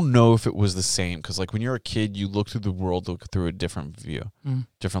don't know if it was the same because, like, when you're a kid, you look through the world through a different view,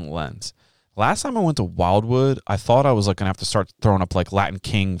 different lens. Last time I went to Wildwood, I thought I was, like, going to have to start throwing up, like, Latin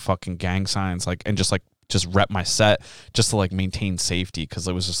King fucking gang signs, like, and just rep my set just to, like, maintain safety because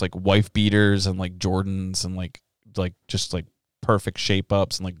it was just, like, wife beaters and, like, Jordans and, like just, like, perfect shape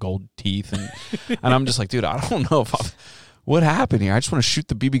ups and, like, gold teeth. And I'm just like, dude, I don't know what happened here. I just want to shoot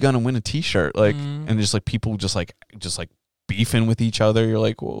the BB gun and win a T-shirt. Like, and just, like, people just beefing with each other. You're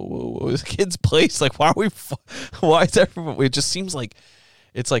like, whoa, this kid's place. Like, why is everyone? It just seems like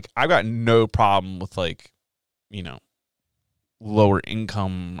it's like I've got no problem with, like, lower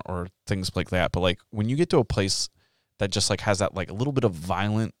income or things like that. But, like, when you get to a place that just, like, has that, like, a little bit of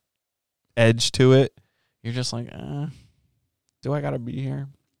violent edge to it, you're just like, do I gotta be here?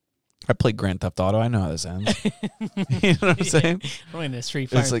 I played Grand Theft Auto. I know how this ends. You know what I'm saying? We're in the street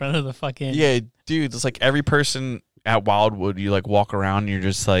fight in front of the fucking... Yeah, dude, it's like every person at Wildwood, you, like, walk around and you're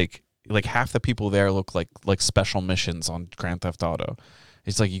just like half the people there look like special missions on Grand Theft Auto.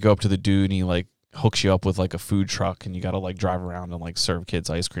 It's like you go up to the dude and he, like, hooks you up with, like, a food truck and you got to, like, drive around and, like, serve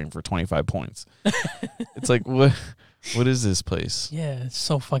kids ice cream for 25 points. It's like, what is this place? Yeah, it's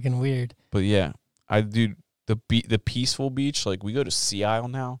so fucking weird. But yeah, I do the peaceful beach. Like, we go to Sea Isle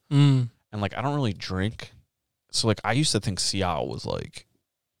now and, like, I don't really drink. So, like, I used to think Sea Isle was like,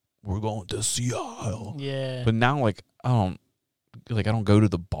 we're going to Sea Isle. Yeah. But now, like, I don't go to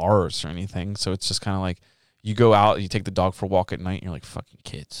the bars or anything. So it's just kind of like, you go out, you take the dog for a walk at night, and you're like, fucking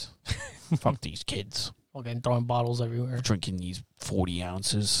kids. Fuck these kids. Okay, throwing bottles everywhere. Drinking these 40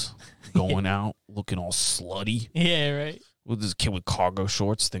 ounces, going out, looking all slutty. Yeah, right. Well, this kid with cargo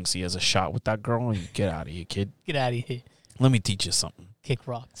shorts thinks he has a shot with that girl. And get out of here, kid. Get out of here. Let me teach you something. Kick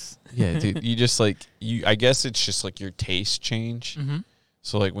rocks. Yeah, dude. You just, like, I guess it's just, like, your taste change.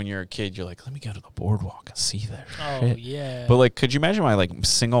 So, like, when you're a kid, you're like, let me go to the boardwalk and see that shit. Yeah. But, like, could you imagine my, like,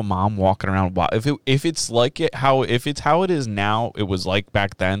 single mom walking around? If it's like how it is now, it was like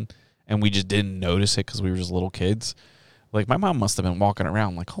back then, and we just didn't notice it because we were just little kids. Like, my mom must have been walking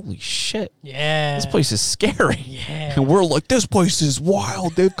around like, holy shit. Yeah. This place is scary. Yeah. And we're like, this place is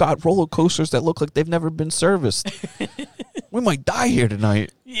wild. They've got roller coasters that look like they've never been serviced. We might die here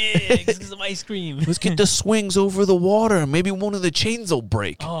tonight. Yeah, because of ice cream. Let's get the swings over the water. Maybe one of the chains will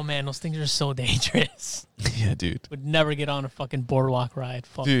break. Oh, man, those things are so dangerous. Yeah, dude. Would never get on a fucking boardwalk ride.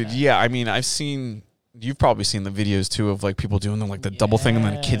 Fuck dude, that. yeah. I mean, you've probably seen the videos, too, of, like, people doing, like, the double thing, and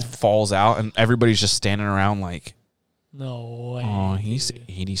then a kid falls out, and everybody's just standing around like, no way. Oh, he's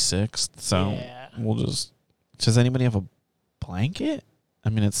 86, so we'll just... Does anybody have a blanket? I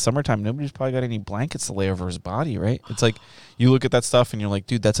mean, it's summertime. Nobody's probably got any blankets to lay over his body, right? It's like, you look at that stuff, and you're like,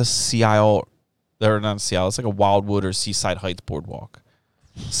 dude, that's a Sea Isle... Or not a Sea Isle. It's like a Wildwood or Seaside Heights boardwalk.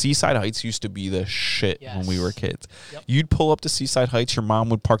 Seaside Heights used to be the shit when we were kids. Yep. You'd pull up to Seaside Heights, your mom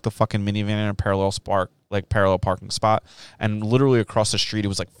would park the fucking minivan in a parallel parking spot, and literally across the street it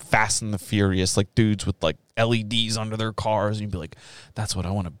was like Fast and the Furious, like dudes with like LEDs under their cars, and you'd be like, that's what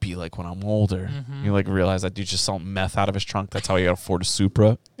I want to be like when I'm older. You like realize that dude's just selling meth out of his trunk. That's how he got afford a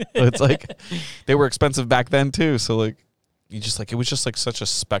Supra. It's like they were expensive back then too, so like you just like, it was just like such a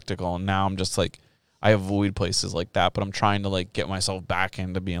spectacle. And now I'm just like, I avoid places like that, but I'm trying to like get myself back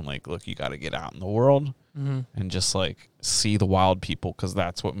into being like, look, you got to get out in the world and just like see the wild people, because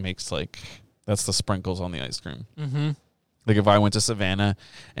that's what makes like, that's the sprinkles on the ice cream. Like if I went to Savannah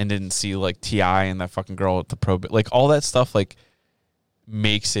and didn't see like T.I. and that fucking girl at the pro, like all that stuff like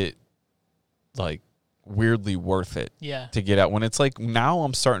makes it like weirdly worth it to get out. When it's like, now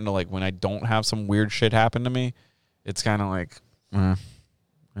I'm starting to like, when I don't have some weird shit happen to me, it's kind of like, it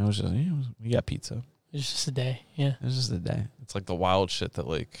was just, we got pizza. It's just a day. Yeah. It's just a day. It's like the wild shit that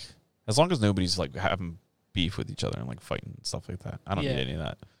like, as long as nobody's like having beef with each other and like fighting and stuff like that, I don't need any of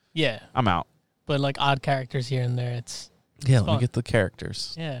that. Yeah. I'm out. But like odd characters here and there, it's let me get the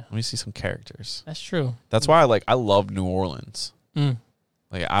characters. Yeah. Let me see some characters. That's true. That's why I love New Orleans.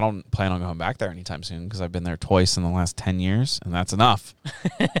 Like, I don't plan on going back there anytime soon because I've been there twice in the last 10 years, and that's enough.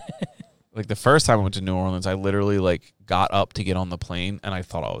 Like the first time I went to New Orleans, I literally like got up to get on the plane and I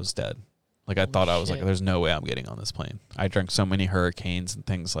thought I was dead. Like I thought I was like, there's no way I'm getting on this plane. I drank so many hurricanes and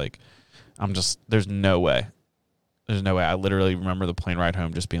things like there's no way. There's no way. I literally remember the plane ride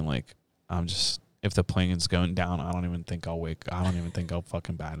home just being like, if the plane's going down, I don't even think I'll wake. I don't even think I'll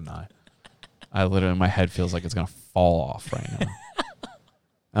fucking bat an eye. I literally, my head feels like it's going to fall off right now.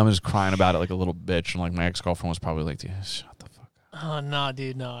 I'm just crying about it like a little bitch. And like my ex-girlfriend was probably like, dude, shut the fuck up. Oh, no,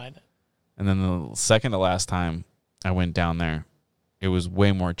 dude, no. And then the second to last time I went down there, it was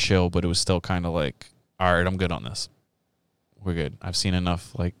way more chill, but it was still kind of like, all right, I'm good on this. We're good. I've seen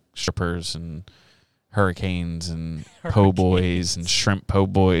enough like strippers and hurricanes and po' boys and shrimp po'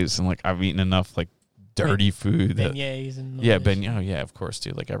 boys. And like, I've eaten enough like dirty food. Beignets and yeah, yeah, of course,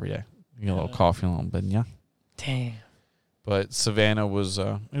 dude. Like every day. You get a little coffee, a little beignet. Damn. But Savannah was,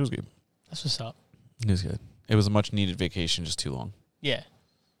 it was good. That's what's up. It was good. It was a much needed vacation, just too long. Yeah.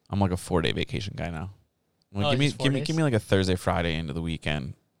 I'm like a 4-day vacation guy now. Like, Oh, give me like a Thursday, Friday into the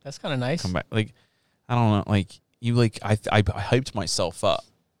weekend. That's kind of nice. Come back. Like, I don't know. Like you, like I hyped myself up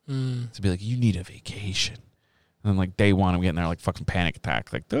to be like, you need a vacation. And then like day one, I'm getting there like fucking panic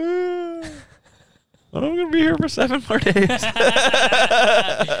attack. Like, I'm gonna be here for 7 more days.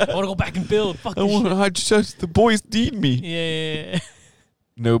 I want to go back and build. Fuck this shit. The boys need me. Yeah.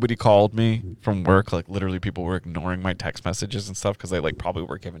 Nobody called me from work. Like literally, people were ignoring my text messages and stuff because they like probably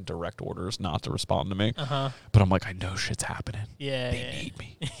were given direct orders not to respond to me. But I'm like, I know shit's happening. Yeah. They need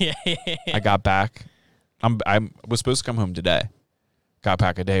me. Yeah. I got back. I was supposed to come home today. Got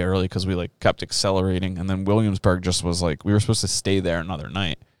back a day early because we like kept accelerating, and then Williamsburg just was like, we were supposed to stay there another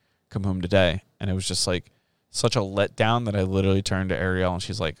night. Come home today, and it was just like such a letdown that I literally turned to Ariel and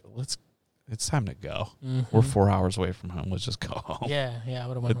she's like, it's time to go. We're 4 hours away from home. Let's just go home. Yeah, I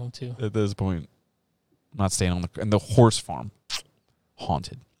would have went home too. At this point, I'm not staying on the horse farm.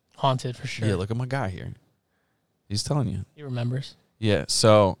 Haunted for sure. Yeah, look at my guy here. He's telling you. He remembers. Yeah,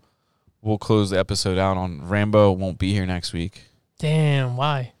 so we'll close the episode out on Rambo won't be here next week. Damn,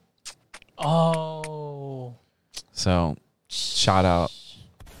 why? Oh. So shout out.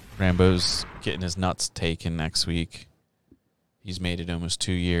 Rambo's getting his nuts taken next week. He's made it almost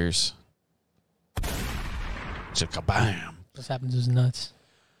 2 years. Kabam. What's happened to his nuts?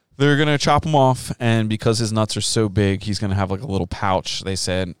 They're going to chop him off, and because his nuts are so big, he's going to have like a little pouch. They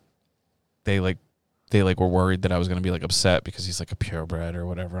said they were worried that I was going to be like upset because he's like a purebred or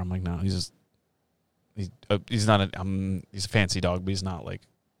whatever. I'm like, no, he's not he's a fancy dog, but he's not like,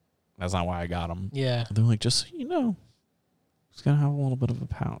 that's not why I got him. Yeah. They're like, just so you know, he's going to have a little bit of a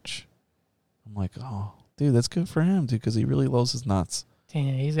pouch. I'm like, oh, dude, that's good for him, dude, because he really loves his nuts.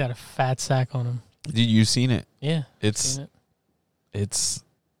 Damn, he's got a fat sack on him. Dude, you've seen it. Yeah. It's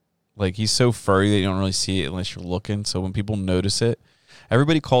like he's so furry that you don't really see it unless you're looking. So when people notice it,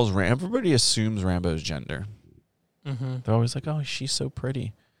 everybody assumes Rambo's gender. They're always like, oh, she's so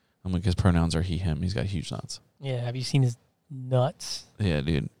pretty. I'm like, his pronouns are he, him. He's got huge nuts. Yeah. Have you seen his nuts? Yeah,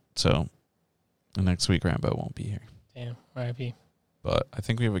 dude. So the next week, Rambo won't be here. Damn. R.I.P. But I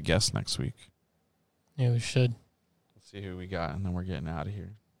think we have a guest next week. Yeah, we should. Let's see who we got, and then we're getting out of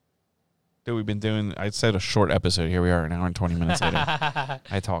here. Dude, we've been doing, I said a short episode. Here we are, an hour and 20 minutes later.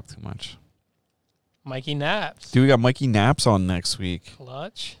 I talk too much. Mikey Naps. Dude, we got Mikey Naps on next week.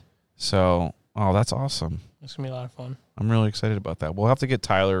 Clutch. So, oh, that's awesome. It's going to be a lot of fun. I'm really excited about that. We'll have to get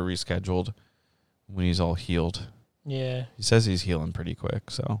Tyler rescheduled when he's all healed. Yeah. He says he's healing pretty quick,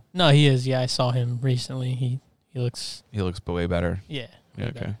 so. No, he is. Yeah, I saw him recently. He looks way better. Yeah. Yeah,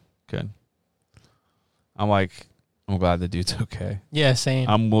 okay. Good. I'm glad the dude's okay. Yeah, same.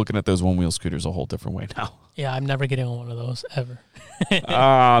 I'm looking at those one-wheel scooters a whole different way now. Yeah, I'm never getting on one of those, ever.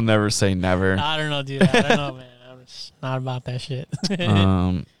 I'll never say never. I don't know, dude. I don't know, man. I'm just not about that shit.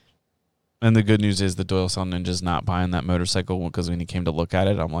 And the good news is the Doylestown Ninja's not buying that motorcycle because when he came to look at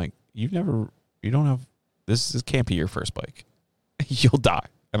it, I'm like, this can't be your first bike. You'll die.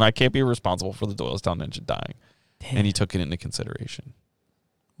 And I can't be responsible for the Doylestown Ninja dying. Damn. And he took it into consideration.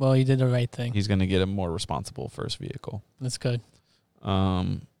 Well, you did the right thing. He's going to get a more responsible first vehicle. That's good.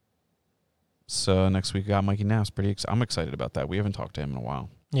 So next week, got Mikey Naps. I'm excited about that. We haven't talked to him in a while.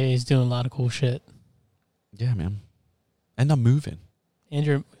 Yeah, he's doing a lot of cool shit. Yeah, man. And I'm moving.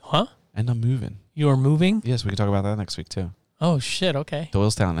 Andrew, huh? And I'm moving. You are moving? Yes, we can talk about that next week, too. Oh, shit. Okay.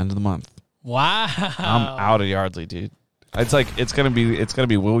 Doylestown, end of the month. Wow. I'm out of Yardley, dude. It's like, it's going to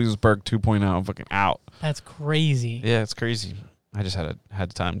be Williamsburg 2.0. I'm fucking out. That's crazy. Yeah, it's crazy. I just had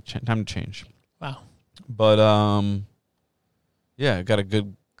time to change. Wow. But yeah, got a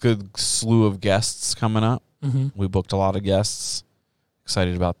good slew of guests coming up. We booked a lot of guests.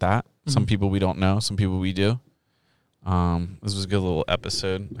 Excited about that. Some people we don't know, some people we do. This was a good little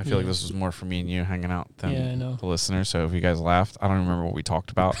episode. I feel like this was more for me and you hanging out than I know. the listeners. So if you guys laughed, I don't remember what we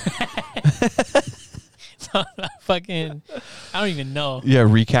talked about. Fucking, I don't even know. Yeah,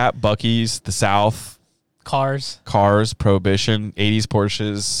 recap: Buc-ee's, the South, Cars, Prohibition, 80s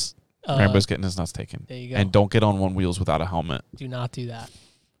Porsches. Rambo's getting his nuts taken. There you go. And don't get on one wheels without a helmet. Do not do that.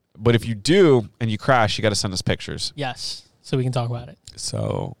 But if you do and you crash, you got to send us pictures. Yes, so we can talk about it.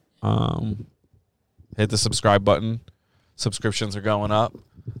 So, hit the subscribe button. Subscriptions are going up.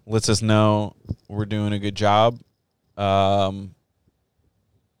 Lets us know we're doing a good job.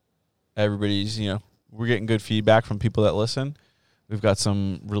 Everybody's, we're getting good feedback from people that listen. We've got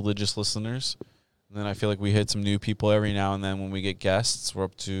some religious listeners. And then I feel like we hit some new people every now and then when we get guests. We're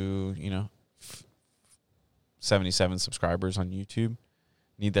up to, 77 subscribers on YouTube.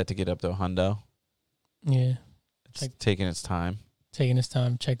 Need that to get up to a hundo. Yeah. It's taking its time. Taking its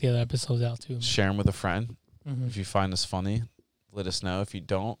time. Check the other episodes out too. Share them with a friend. Mm-hmm. If you find us funny, let us know. If you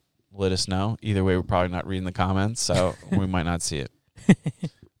don't, let us know. Either way, we're probably not reading the comments, so we might not see it.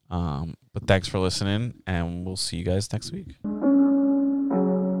 But thanks for listening, and we'll see you guys next week.